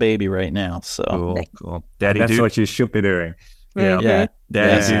focusing on the baby right now. So cool. Daddy, That's dude. what you should be doing. yeah.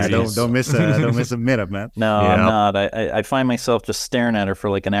 Daddy, Don't miss a minute, man. No, I'm not. I find myself just staring at her for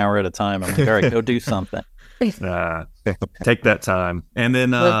like an hour at a time. I'm like, all right, go do something. Take that time. And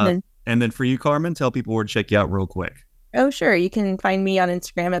then for you, Carmen, tell people where to check you out real quick. Oh, sure. You can find me on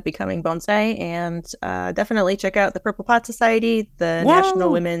Instagram at Becoming Bonsai, and definitely check out the Purple Pot Society, the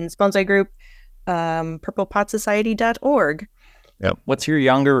National Women's Bonsai Group, purplepotsociety.org. Yep. What's your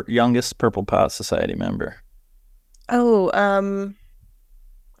youngest Purple Pot Society member? Oh,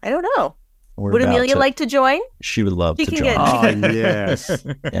 I don't know. We're Would about Amelia to- like to join? She would love She to can join. get- Oh, yes.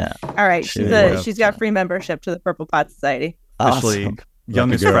 Yeah. All right. She She's got free membership to the Purple Pot Society. Especially Awesome.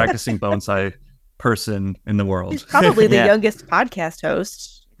 youngest girl. practicing bonsai person in the He's world. probably the Yeah. youngest podcast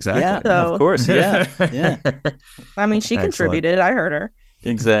host. Exactly. Yeah, So- of course. Yeah. Yeah. I mean, she Excellent. contributed. I heard her.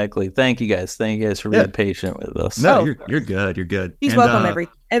 Exactly. Thank you guys. Thank you guys for being patient with us. No, Oh. you're good. You're good. She's And, welcome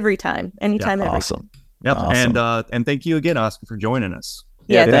every time, anytime, every time. Awesome. Yep. Awesome. And thank you again, Oscar, for joining us.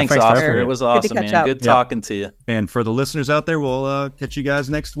 Yeah, Yeah, thanks, thanks for Oscar. having me. It was to awesome, catch man. up. Good talking to you. And for the listeners out there, we'll catch you guys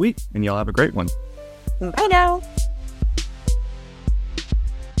next week, and y'all have a great one. Bye now.